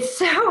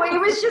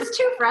 It was just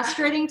too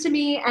frustrating to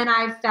me. And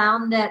I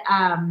found that,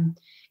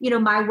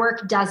 my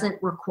work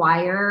doesn't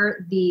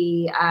require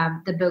the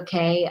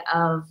bokeh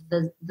of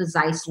the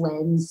Zeiss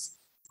lens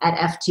at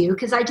f2,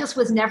 because I just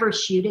was never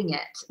shooting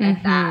it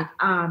at that.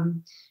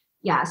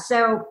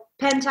 So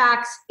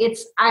Pentax,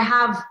 I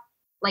have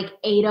like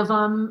 8 of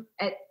them.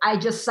 I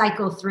just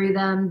cycle through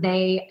them.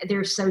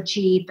 They're so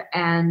cheap,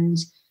 and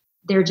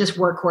they're just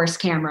workhorse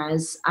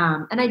cameras.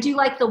 And I do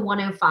like the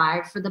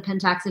 105 for the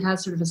Pentax. It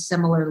has sort of a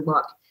similar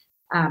look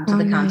to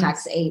the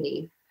Contax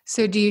 80.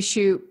 So do you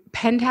shoot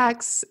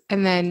Pentax,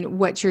 and then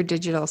what's your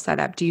digital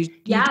setup? Do you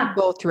do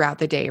both throughout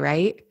the day,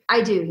 right?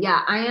 I do.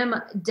 Yeah. I am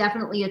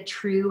definitely a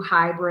true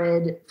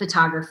hybrid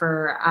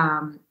photographer.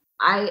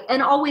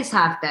 And always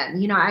have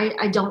been.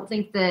 I don't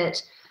think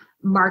that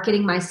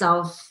marketing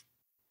myself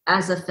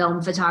as a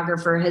film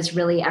photographer has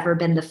really ever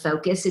been the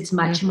focus. It's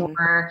much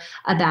more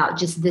about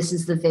just, this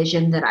is the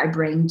vision that I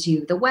bring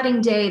to the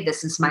wedding day.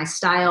 This is my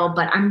style,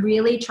 but I'm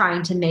really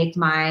trying to make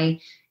my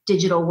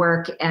digital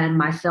work and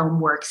my film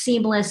work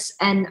seamless.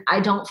 And I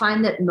don't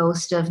find that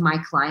most of my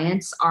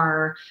clients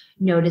are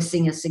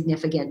noticing a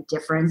significant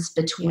difference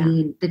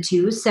between the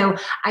two. So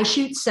I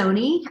shoot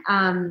Sony.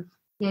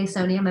 Yay,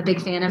 Sony. I'm a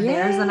big fan of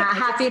theirs, and I'm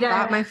happy to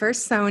got my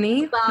first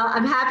Sony. Well,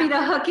 I'm happy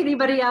to hook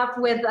anybody up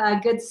with a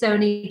good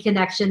Sony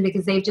connection,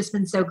 because they've just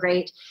been so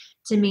great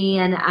to me,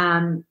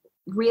 and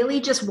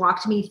really just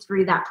walked me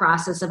through that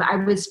process of, I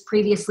was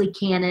previously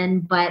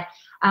Canon, but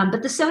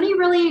the Sony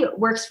really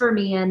works for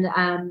me, and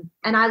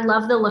I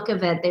love the look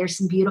of it. There's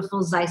some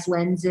beautiful Zeiss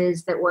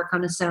lenses that work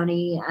on a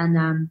Sony,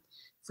 and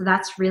so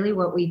that's really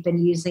what we've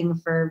been using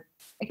for,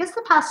 I guess,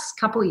 the past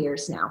couple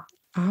years now.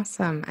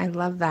 Awesome. I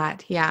love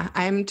that. Yeah,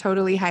 I'm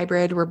totally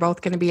hybrid. We're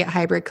both going to be at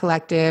Hybrid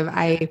Collective.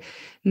 I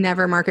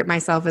never market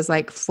myself as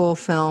like full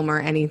film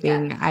or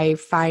anything. I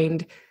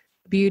find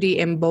beauty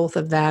in both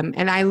of them.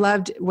 And I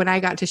loved when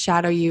I got to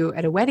shadow you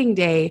at a wedding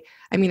day.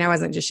 I mean, I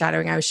wasn't just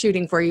shadowing, I was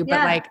shooting for you,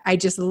 but like, I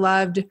just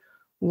loved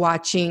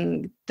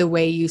watching the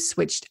way you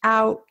switched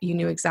out. You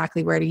knew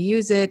exactly where to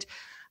use it.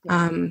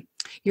 Yeah.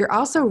 You're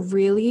also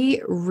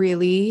really,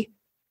 really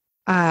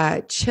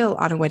chill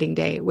on a wedding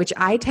day, which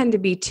I tend to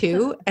be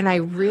too. And I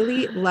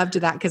really loved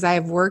that because I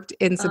have worked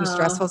in some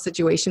stressful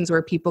situations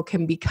where people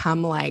can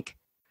become like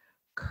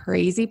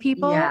crazy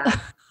people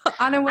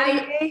on a wedding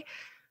day.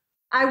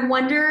 I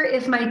wonder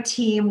if my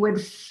team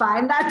would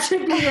find that to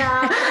be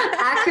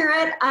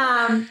accurate.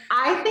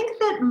 I think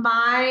that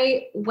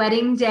my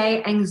wedding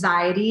day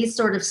anxiety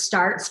sort of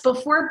starts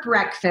before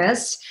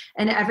breakfast,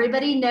 and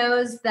everybody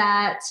knows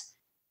that.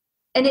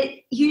 And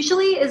it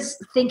usually is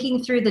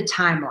thinking through the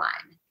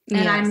timeline,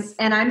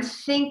 and I'm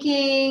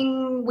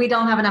thinking we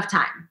don't have enough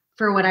time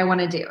for what I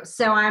want to do.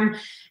 So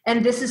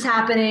and this is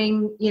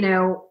happening,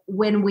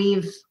 when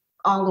we've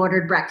all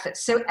ordered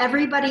breakfast. So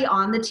everybody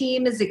on the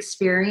team is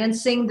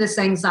experiencing this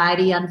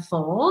anxiety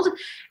unfold.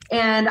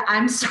 And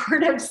I'm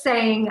sort of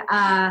saying,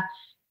 I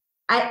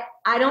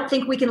don't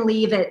think we can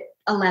leave at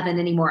 11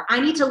 anymore. I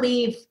need to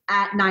leave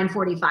at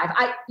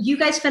 9:45. You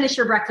guys finish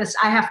your breakfast.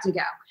 I have to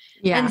go.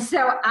 Yeah. And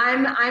so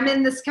I'm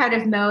in this kind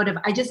of mode of,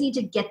 I just need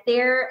to get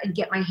there and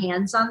get my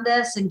hands on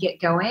this and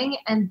get going.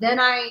 And then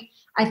I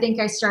think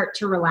I start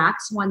to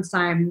relax once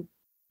I'm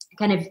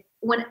kind of,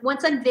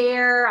 once I'm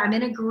there, I'm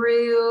in a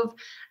groove,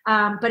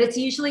 but it's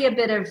usually a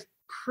bit of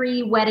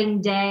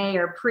pre-wedding day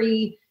or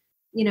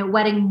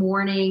wedding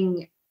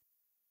morning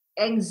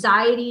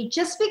anxiety,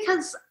 just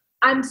because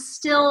I'm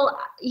still,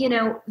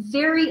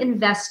 very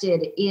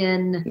invested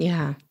in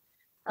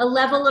a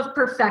level of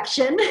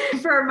perfection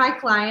for my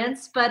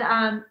clients. But,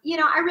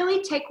 I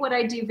really take what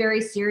I do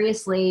very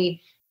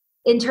seriously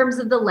in terms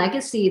of the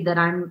legacy that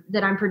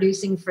I'm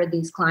producing for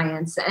these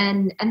clients.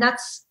 And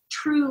that's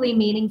truly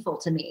meaningful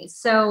to me.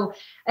 So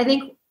I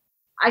think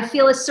I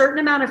feel a certain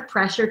amount of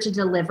pressure to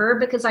deliver,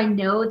 because I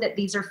know that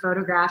these are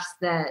photographs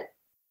that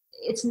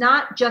it's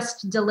not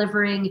just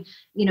delivering,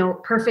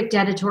 perfect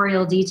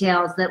editorial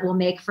details that will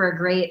make for a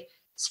great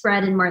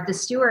spread in Martha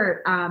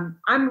Stewart.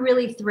 I'm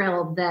really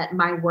thrilled that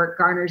my work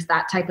garners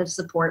that type of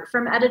support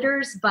from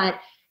editors, but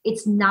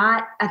it's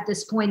not at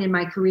this point in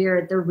my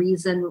career the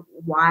reason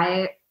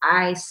why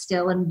I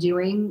still am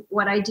doing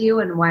what I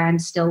do and why I'm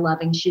still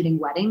loving shooting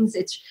weddings.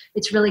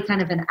 It's really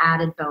kind of an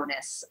added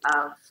bonus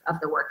of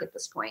the work at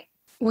this point.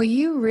 Well,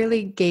 you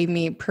really gave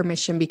me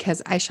permission,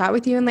 because I shot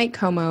with you in Lake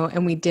Como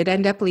and we did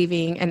end up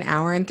leaving an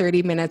hour and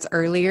 30 minutes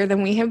earlier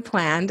than we had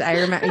planned. I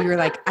remember you were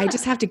like, I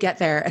just have to get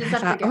there. And I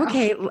thought,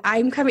 okay,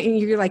 I'm coming. And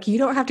you're like, you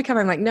don't have to come.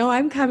 I'm like, no,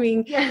 I'm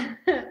coming. Yeah.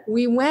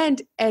 We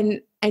went and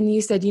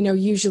you said,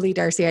 usually,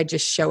 Darcy, I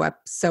just show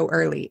up so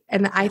early.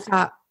 And I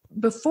thought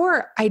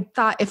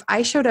if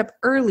I showed up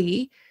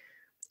early,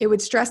 it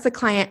would stress the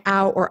client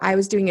out, or I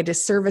was doing a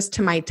disservice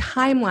to my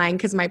timeline,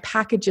 because my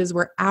packages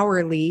were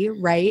hourly,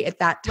 right? At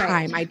that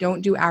time, I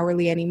don't do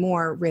hourly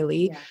anymore,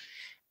 really. Yeah.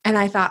 And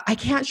I thought, I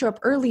can't show up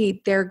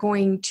early. They're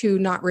going to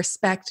not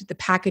respect the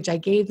package I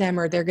gave them,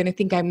 or they're going to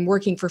think I'm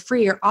working for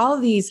free, or all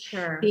of these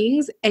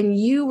things. And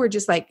you were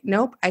just like,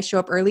 nope, I show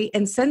up early.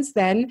 And since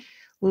then,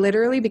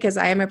 literally, because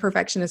I am a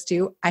perfectionist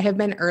too, I have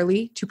been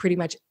early to pretty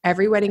much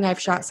every wedding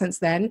I've shot since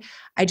then.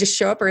 I just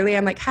show up early.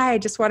 I'm like, hi, I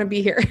just want to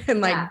be here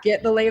and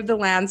get the lay of the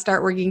land,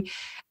 start working.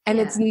 And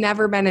it's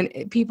never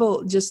been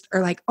people just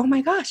are like, oh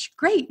my gosh,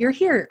 great, you're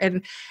here.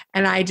 And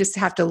I just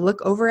have to look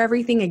over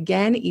everything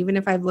again, even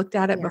if I've looked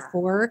at it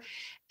before.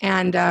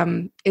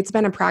 And it's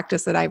been a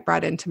practice that I've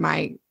brought into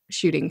my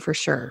shooting for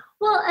sure.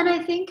 Well, and I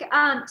think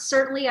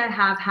certainly I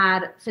have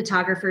had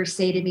photographers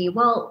say to me,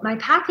 well, my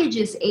package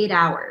is 8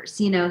 hours,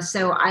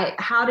 so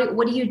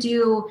what do you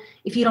do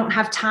if you don't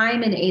have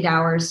time in 8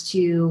 hours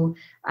to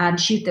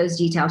shoot those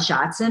detail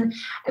shots? And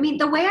I mean,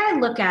 the way I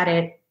look at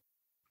it,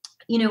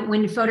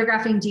 when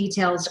photographing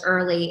details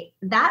early,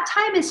 that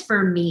time is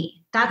for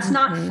me. That's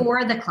not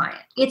for the client.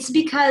 It's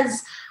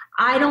because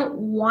I don't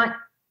want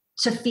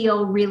to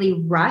feel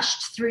really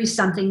rushed through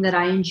something that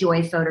I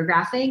enjoy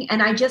photographing.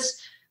 And I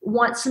just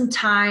want some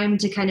time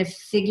to kind of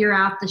figure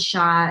out the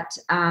shot.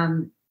 I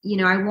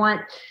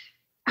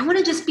want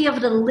to just be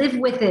able to live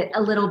with it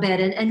a little bit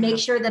and make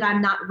sure that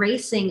I'm not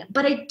racing.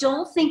 But I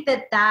don't think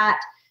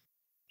that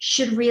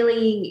should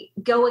really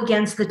go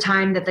against the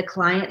time that the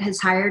client has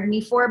hired me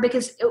for,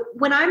 because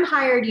when I'm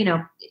hired,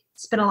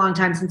 it's been a long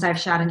time since I've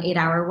shot an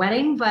 8-hour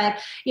wedding, but,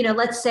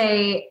 let's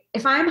say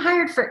if I'm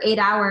hired for 8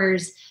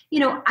 hours,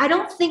 I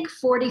don't think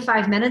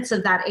 45 minutes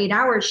of that 8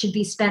 hours should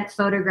be spent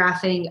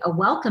photographing a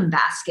welcome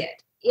basket.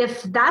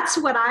 If that's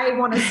what I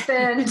want to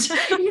spend,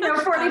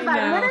 45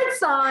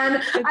 minutes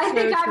on, I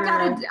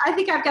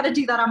think I've got to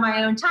do that on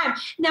my own time.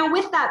 Now,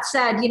 with that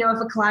said,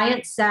 if a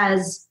client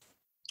says,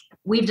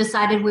 we've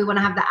decided we want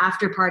to have the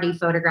after party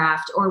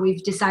photographed, or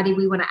we've decided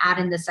we want to add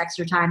in this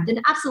extra time, then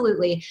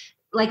absolutely,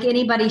 like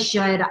anybody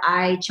should,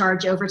 I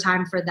charge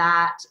overtime for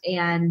that.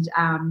 And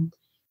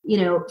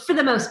for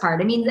the most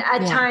part. I mean,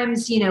 at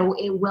times,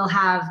 it will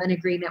have an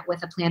agreement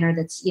with a planner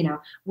that's,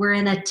 we're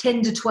in a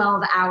 10 to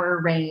 12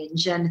 hour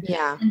range and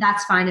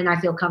that's fine. And I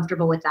feel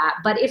comfortable with that.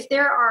 But if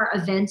there are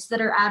events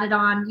that are added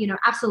on,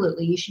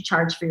 absolutely, you should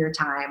charge for your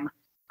time.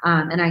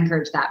 And I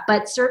encourage that.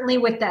 But certainly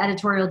with the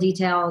editorial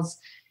details,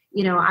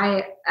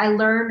 I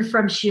learned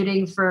from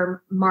shooting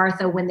for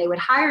Martha when they would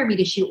hire me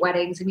to shoot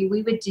weddings. I mean,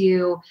 we would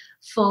do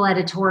full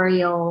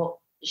editorial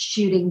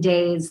shooting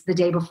days the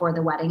day before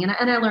the wedding. And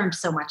I learned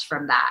so much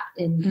from that.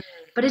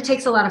 But it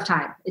takes a lot of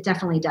time. It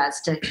definitely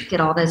does to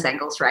get all those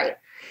angles right.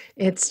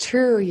 It's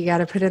true. You got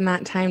to put in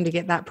that time to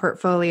get that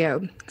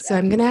portfolio. So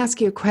I'm going to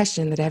ask you a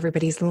question that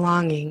everybody's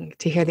longing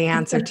to hear the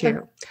answer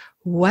to.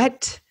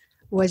 What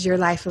was your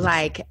life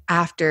like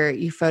after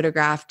you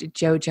photographed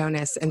Joe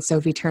Jonas and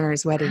Sophie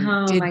Turner's wedding?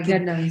 Oh, my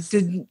goodness.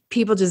 Did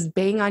people just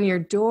bang on your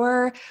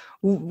door?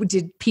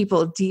 Did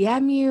people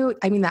DM you?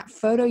 I mean, that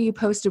photo you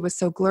posted was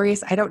so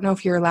glorious. I don't know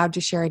if you're allowed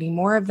to share any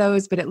more of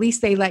those, but at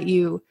least they let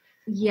you.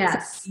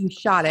 Yes. You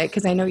shot it,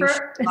 because I know you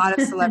shot a lot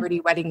of celebrity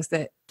weddings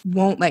that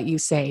won't let you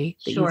say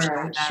that you shot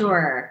them.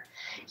 Sure.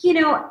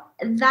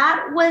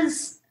 That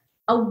was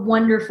a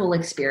wonderful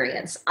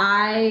experience.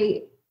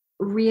 I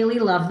really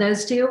love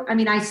those two. I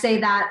mean, I say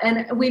that,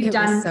 and we've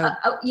done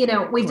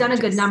a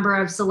good number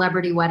of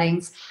celebrity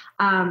weddings,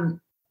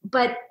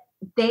 but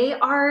they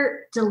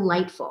are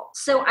delightful.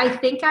 So I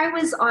think I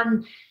was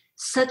on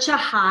such a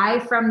high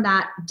from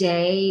that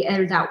day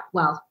and that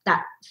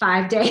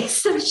 5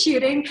 days of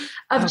shooting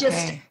of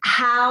just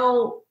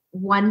how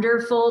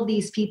wonderful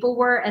these people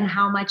were and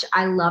how much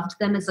I loved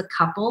them as a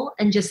couple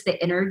and just the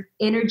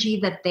energy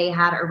that they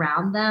had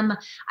around them.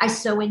 I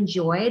so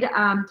enjoyed.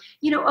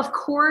 Of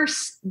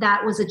course,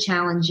 that was a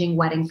challenging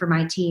wedding for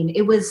my team.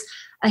 It was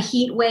a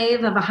heat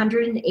wave of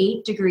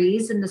 108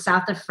 degrees in the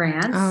south of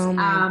France. Oh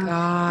my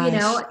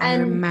gosh, I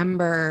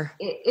remember.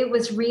 It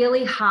was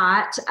really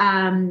hot.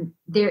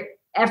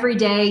 Every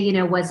day,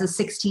 was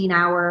a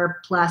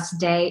 16-hour plus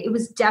day. It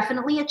was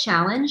definitely a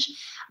challenge,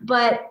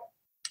 but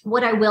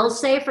what I will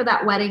say for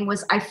that wedding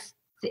was I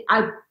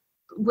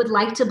would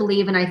like to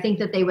believe, and I think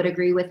that they would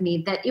agree with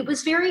me, that it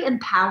was very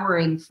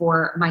empowering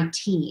for my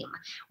team.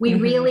 We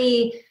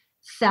really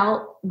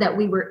felt that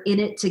we were in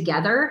it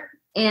together.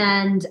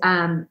 And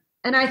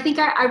I think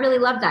I really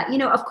loved that.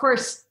 Of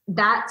course,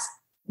 that's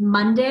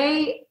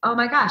Monday. Oh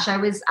my gosh, I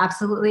was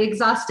absolutely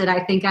exhausted.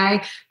 I think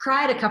I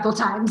cried a couple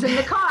times in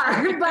the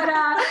car, but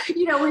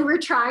we were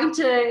trying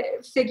to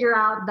figure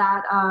out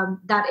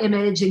that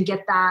image and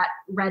get that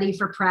ready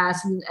for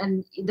press.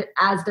 And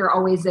as there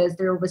always is,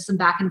 there was some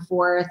back and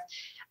forth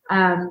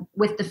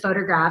with the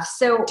photographs.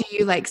 So do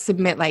you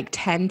submit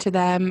 10 to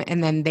them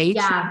and then they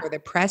choose, or the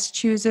press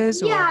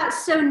chooses? Or? Yeah.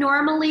 So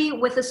normally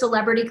with a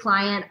celebrity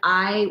client,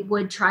 I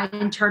would try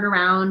and turn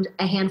around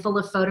a handful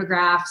of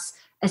photographs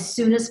as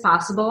soon as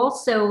possible.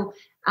 So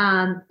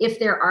if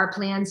there are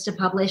plans to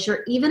publish,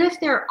 or even if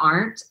there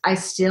aren't, I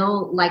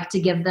still like to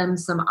give them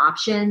some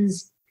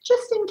options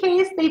just in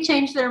case they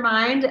change their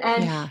mind.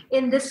 And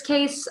in this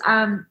case,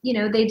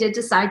 they did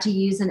decide to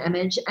use an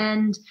image,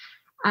 and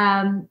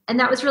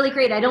that was really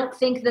great. I don't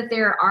think that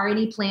there are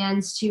any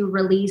plans to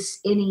release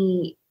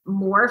any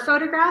more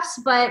photographs,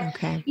 but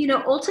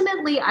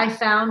ultimately I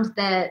found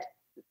that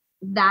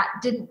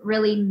didn't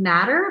really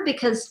matter,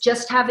 because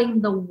just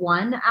having the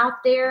one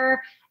out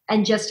there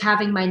and just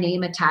having my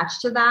name attached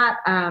to that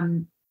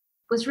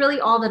was really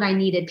all that I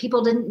needed.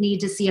 People didn't need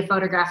to see a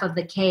photograph of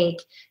the cake.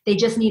 They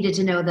just needed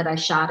to know that I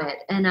shot it.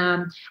 And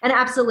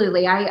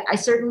absolutely, I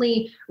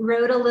certainly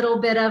rode a little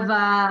bit of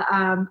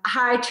a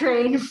high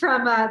train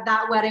from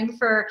that wedding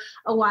for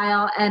a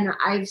while. And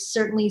I've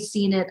certainly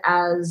seen it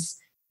as,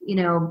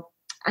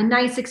 a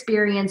nice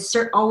experience,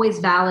 always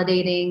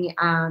validating.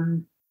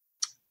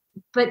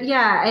 But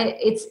yeah,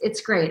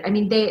 it's great. I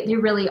mean, they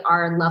really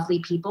are lovely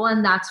people,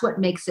 and that's what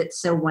makes it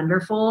so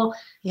wonderful.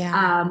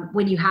 Yeah.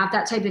 When you have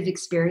that type of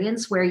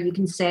experience where you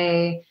can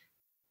say,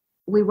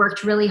 we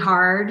worked really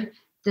hard.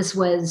 This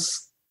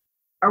was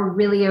a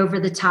really over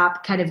the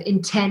top kind of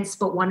intense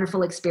but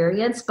wonderful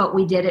experience, but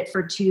we did it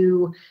for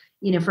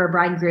for a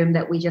bride and groom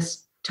that we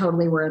just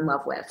totally were in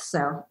love with.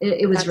 So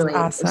it was really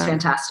awesome. It was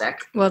fantastic.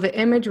 Well, the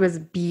image was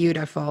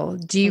beautiful.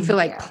 Do you feel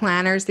like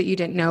planners that you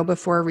didn't know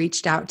before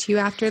reached out to you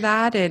after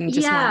that and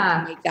just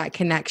wanted to make that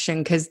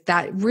connection? Because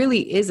that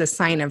really is a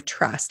sign of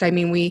trust. I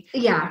mean,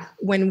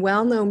 when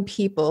well-known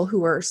people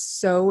who are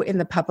so in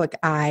the public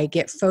eye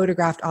get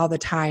photographed all the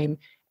time,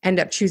 end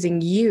up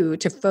choosing you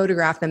to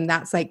photograph them,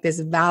 that's like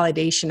this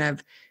validation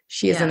of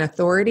she is an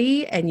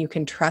authority and you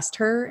can trust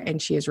her, and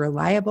she is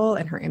reliable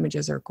and her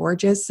images are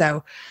gorgeous.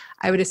 So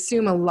I would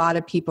assume a lot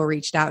of people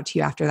reached out to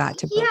you after that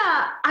to book.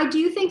 Yeah, I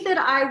do think that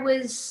I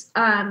was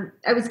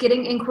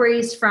getting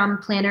inquiries from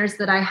planners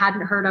that I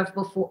hadn't heard of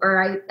before,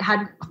 or I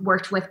hadn't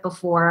worked with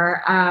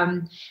before.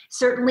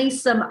 Certainly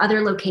some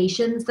other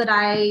locations that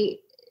I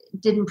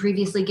didn't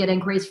previously get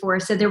inquiries for.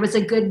 So there was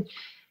a good,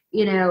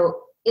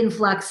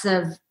 influx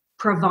of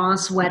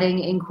Provence wedding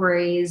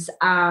inquiries.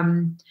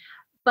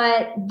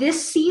 But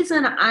this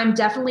season, I'm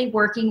definitely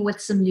working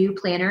with some new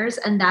planners,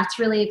 and that's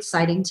really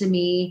exciting to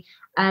me.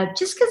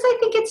 just because I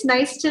think it's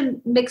nice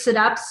to mix it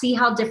up, see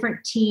how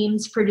different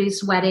teams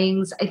produce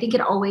weddings. I think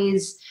it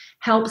always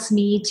helps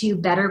me to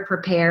better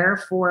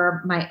prepare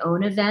for my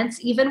own events,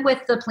 even with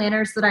the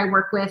planners that I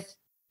work with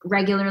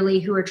regularly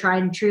who are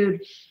tried and true.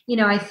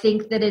 I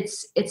think that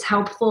it's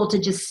helpful to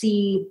just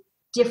see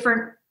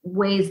different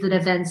ways that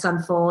events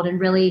unfold and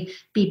really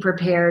be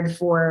prepared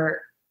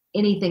for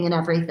anything and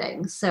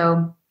everything.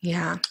 So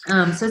yeah.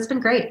 So it's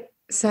been great.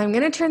 So I'm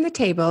going to turn the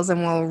tables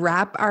and we'll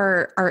wrap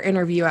our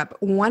interview up.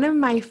 One of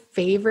my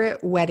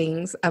favorite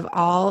weddings of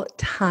all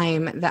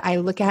time that I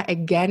look at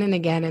again and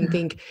again and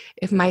think,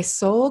 if my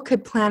soul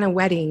could plan a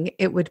wedding,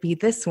 it would be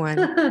this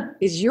one,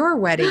 is your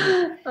wedding.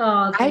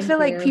 Oh, I feel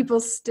like people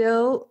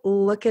still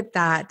look at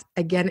that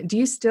again. Do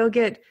you still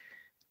get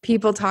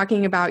people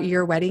talking about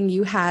your wedding?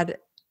 You had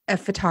a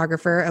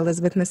photographer,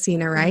 Elizabeth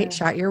Messina, right? Yeah.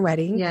 Shot your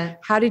wedding. Yeah.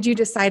 How did you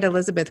decide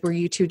Elizabeth? Were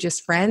you two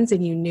just friends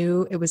and you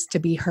knew it was to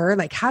be her?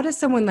 Like, how does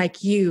someone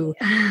like you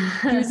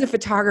use a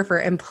photographer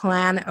and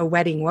plan a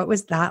wedding? What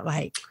was that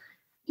like?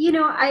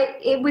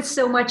 It was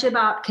so much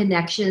about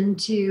connection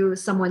to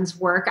someone's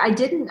work. I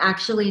didn't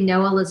actually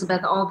know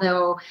Elizabeth,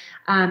 although,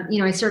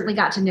 I certainly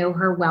got to know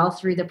her well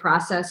through the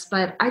process,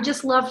 but I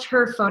just loved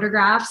her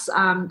photographs.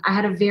 I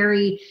had a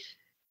very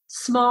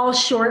small,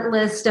 short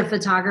list of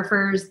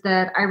photographers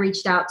that I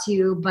reached out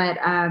to,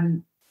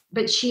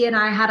 but she and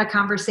I had a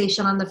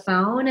conversation on the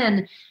phone,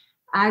 and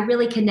I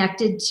really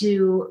connected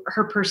to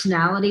her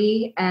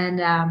personality,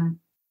 and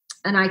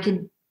I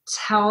could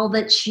tell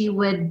that she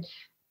would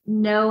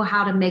know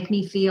how to make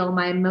me feel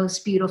my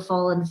most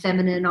beautiful and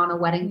feminine on a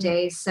wedding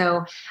day.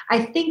 So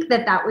I think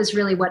that was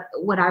really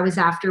what I was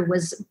after,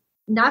 was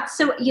not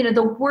so,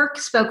 the work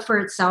spoke for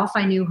itself.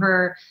 I knew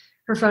her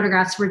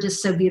photographs were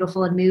just so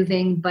beautiful and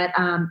moving, but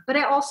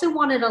I also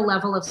wanted a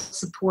level of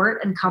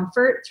support and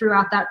comfort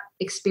throughout that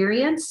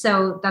experience.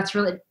 So that's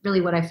really,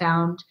 really what I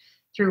found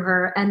through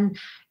her. And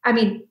I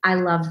mean, I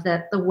love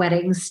that the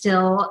wedding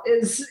still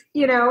is,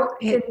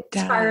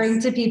 inspiring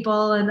to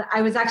people. And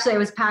I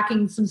was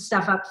packing some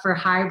stuff up for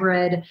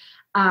hybrid,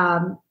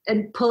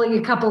 and pulling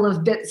a couple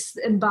of bits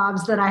and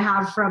bobs that I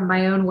have from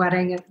my own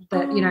wedding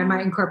that, I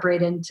might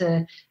incorporate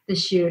into the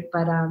shoot.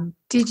 But,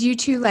 did you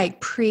two like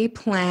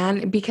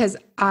pre-plan? Because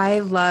I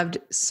loved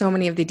so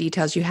many of the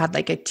details. You had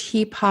like a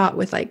teapot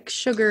with like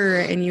sugar,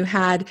 and you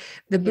had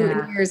the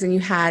boutonnieres,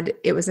 and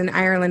it was in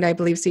Ireland, I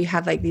believe. So you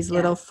had like these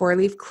little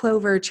 4-leaf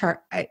clover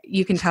chart.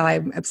 You can tell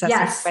I'm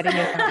obsessed with wedding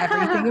and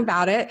everything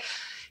about it.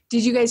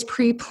 Did you guys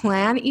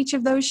pre-plan each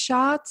of those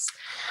shots?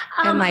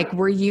 And like,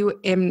 were you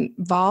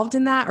involved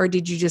in that, or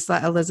did you just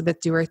let Elizabeth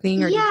do her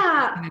thing?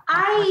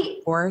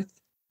 Or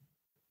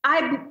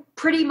I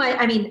pretty much,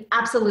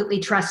 absolutely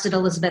trusted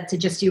Elizabeth to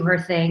just do her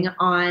thing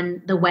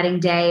on the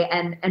wedding day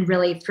and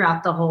really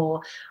throughout the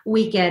whole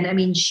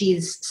weekend.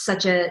 She's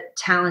such a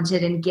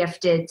talented and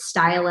gifted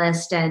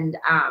stylist and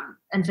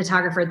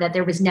photographer that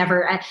there was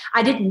never,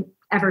 I didn't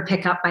ever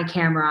pick up my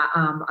camera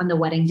on the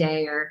wedding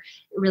day or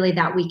really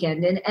that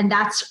weekend. And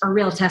that's a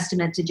real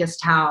testament to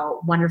just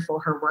how wonderful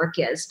her work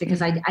is,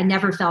 because I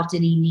never felt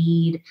any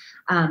need,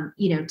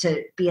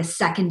 to be a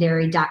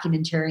secondary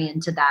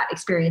documentarian to that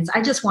experience.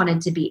 I just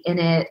wanted to be in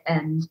it.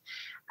 And,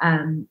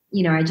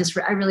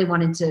 I really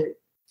wanted to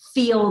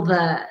feel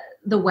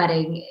the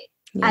wedding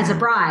as a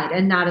bride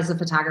and not as a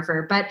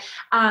photographer. But,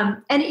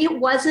 and it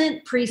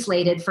wasn't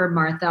pre-slated for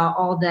Martha,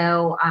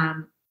 although,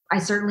 I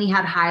certainly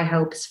had high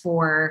hopes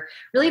for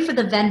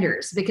the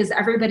vendors, because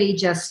everybody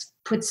just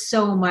puts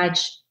so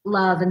much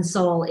love and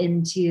soul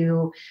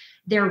into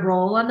their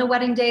role on the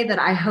wedding day that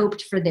I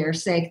hoped for their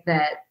sake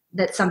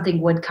that something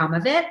would come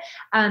of it.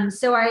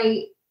 So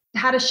I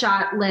had a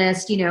shot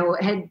list,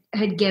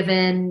 had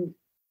given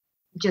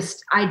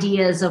just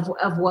ideas of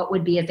what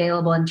would be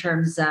available in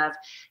terms of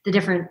the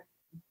different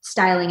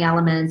styling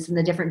elements and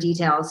the different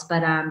details.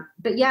 But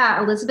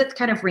yeah, Elizabeth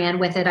kind of ran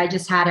with it. I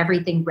just had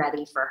everything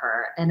ready for her.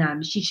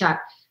 And she shot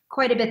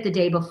quite a bit the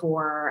day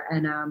before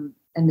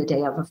and the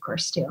day of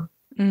course, too.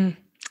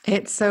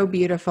 It's so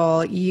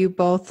beautiful. You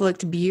both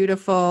looked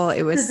beautiful.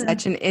 It was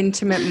such an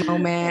intimate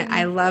moment.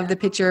 I love the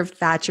picture of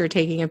Thatcher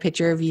taking a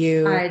picture of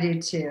you. I do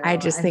too. I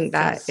just think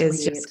that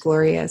is just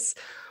glorious.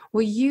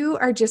 Well, you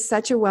are just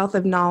such a wealth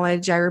of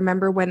knowledge. I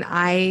remember when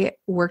I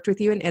worked with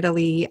you in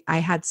Italy, I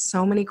had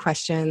so many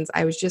questions.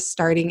 I was just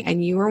starting,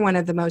 and you were one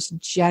of the most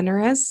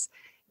generous,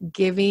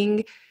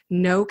 giving,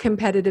 no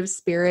competitive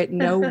spirit,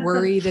 no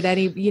worry that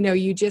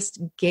you just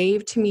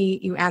gave to me.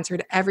 You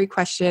answered every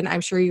question.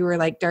 I'm sure you were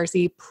like,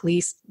 Darcy,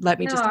 please let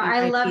me just eat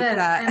my love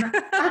pizza.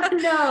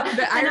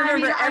 But I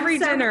remember every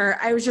dinner,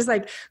 I was just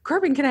like,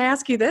 Corbin, can I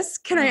ask you this?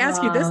 Can I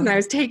ask you this? And I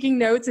was taking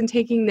notes.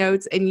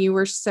 And you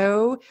were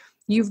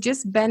you've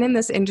just been in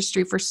this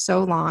industry for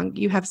so long.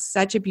 You have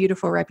such a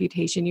beautiful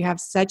reputation. You have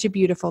such a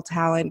beautiful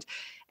talent.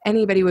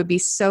 Anybody would be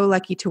so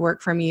lucky to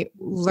work from you,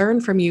 learn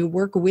from you,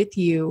 work with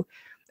you.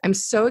 I'm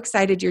so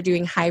excited you're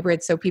doing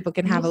hybrid so people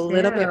can have a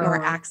little bit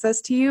more access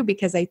to you,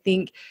 because I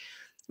think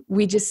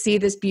we just see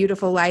this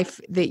beautiful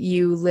life that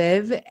you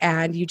live,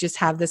 and you just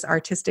have this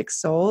artistic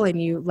soul,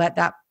 and you let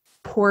that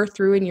pour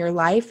through in your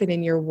life and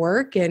in your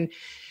work. And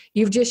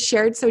you've just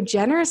shared so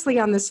generously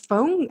on this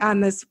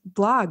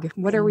blog.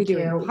 What are we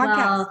doing? Podcast.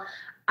 Well,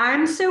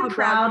 I'm so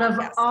proud of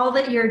all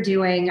that you're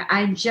doing.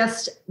 I'm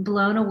just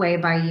blown away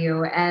by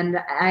you. And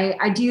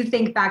I do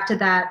think back to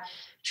that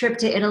trip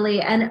to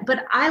Italy,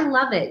 but I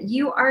love it.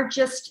 You are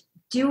just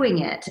doing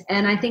it.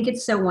 And I think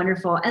it's so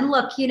wonderful. And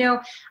look,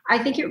 I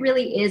think it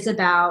really is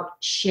about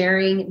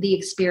sharing the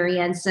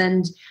experience.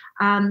 And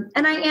I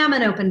am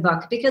an open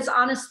book because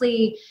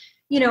honestly,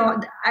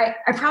 I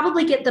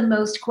probably get the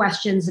most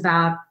questions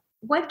about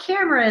what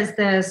camera is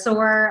this,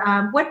 or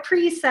what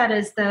preset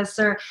is this,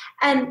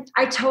 and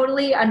I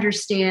totally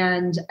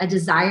understand a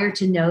desire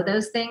to know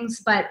those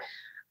things, but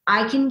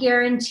I can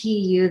guarantee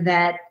you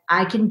that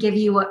I can give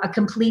you a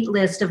complete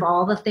list of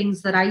all the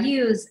things that I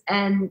use,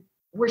 and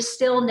we're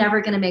still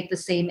never going to make the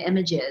same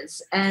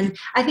images. And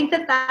I think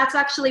that that's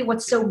actually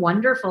what's so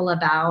wonderful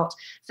about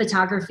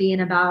photography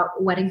and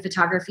about wedding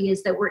photography,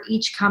 is that we're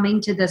each coming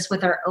to this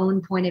with our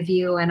own point of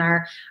view and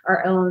our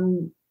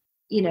own,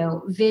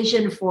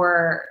 vision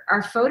for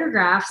our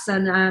photographs.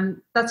 And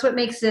that's what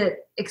makes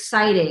it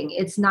exciting.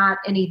 It's not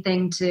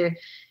anything to,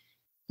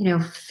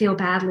 feel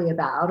badly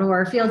about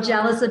or feel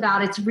jealous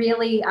about. It's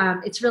really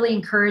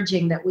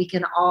encouraging that we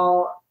can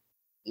all,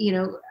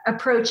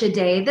 approach a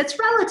day that's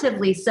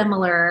relatively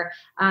similar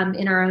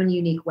in our own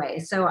unique way.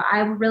 So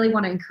I really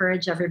want to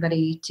encourage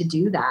everybody to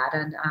do that.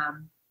 And,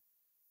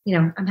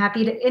 I'm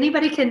happy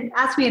anybody can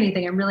ask me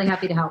anything. I'm really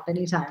happy to help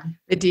anytime.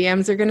 The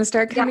DMs are going to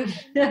start coming.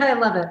 Yeah. I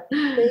love it.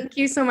 Thank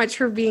you so much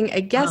for being a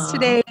guest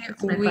today.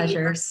 It's my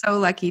pleasure. Are so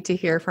lucky to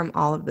hear from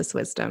all of this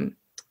wisdom.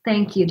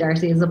 Thank you,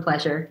 Darcy. It's a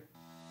pleasure.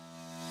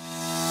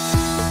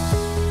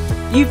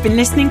 You've been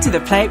listening to the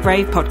Play It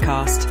Brave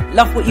podcast.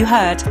 Love what you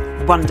heard?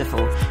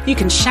 Wonderful. You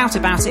can shout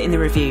about it in the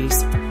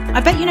reviews.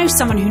 I bet you know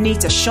someone who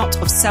needs a shot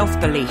of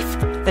self-belief.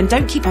 Then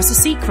don't keep us a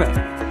secret.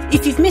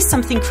 If you've missed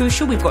something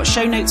crucial, we've got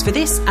show notes for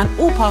this and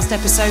all past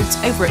episodes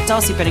over at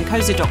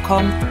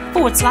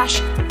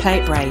darcybenencoza.com/Play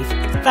It Brave.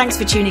 Thanks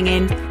for tuning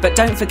in, but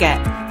don't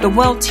forget, the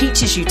world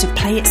teaches you to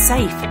play it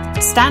safe.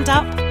 Stand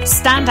up,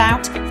 stand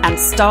out, and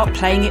start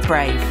playing it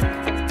brave.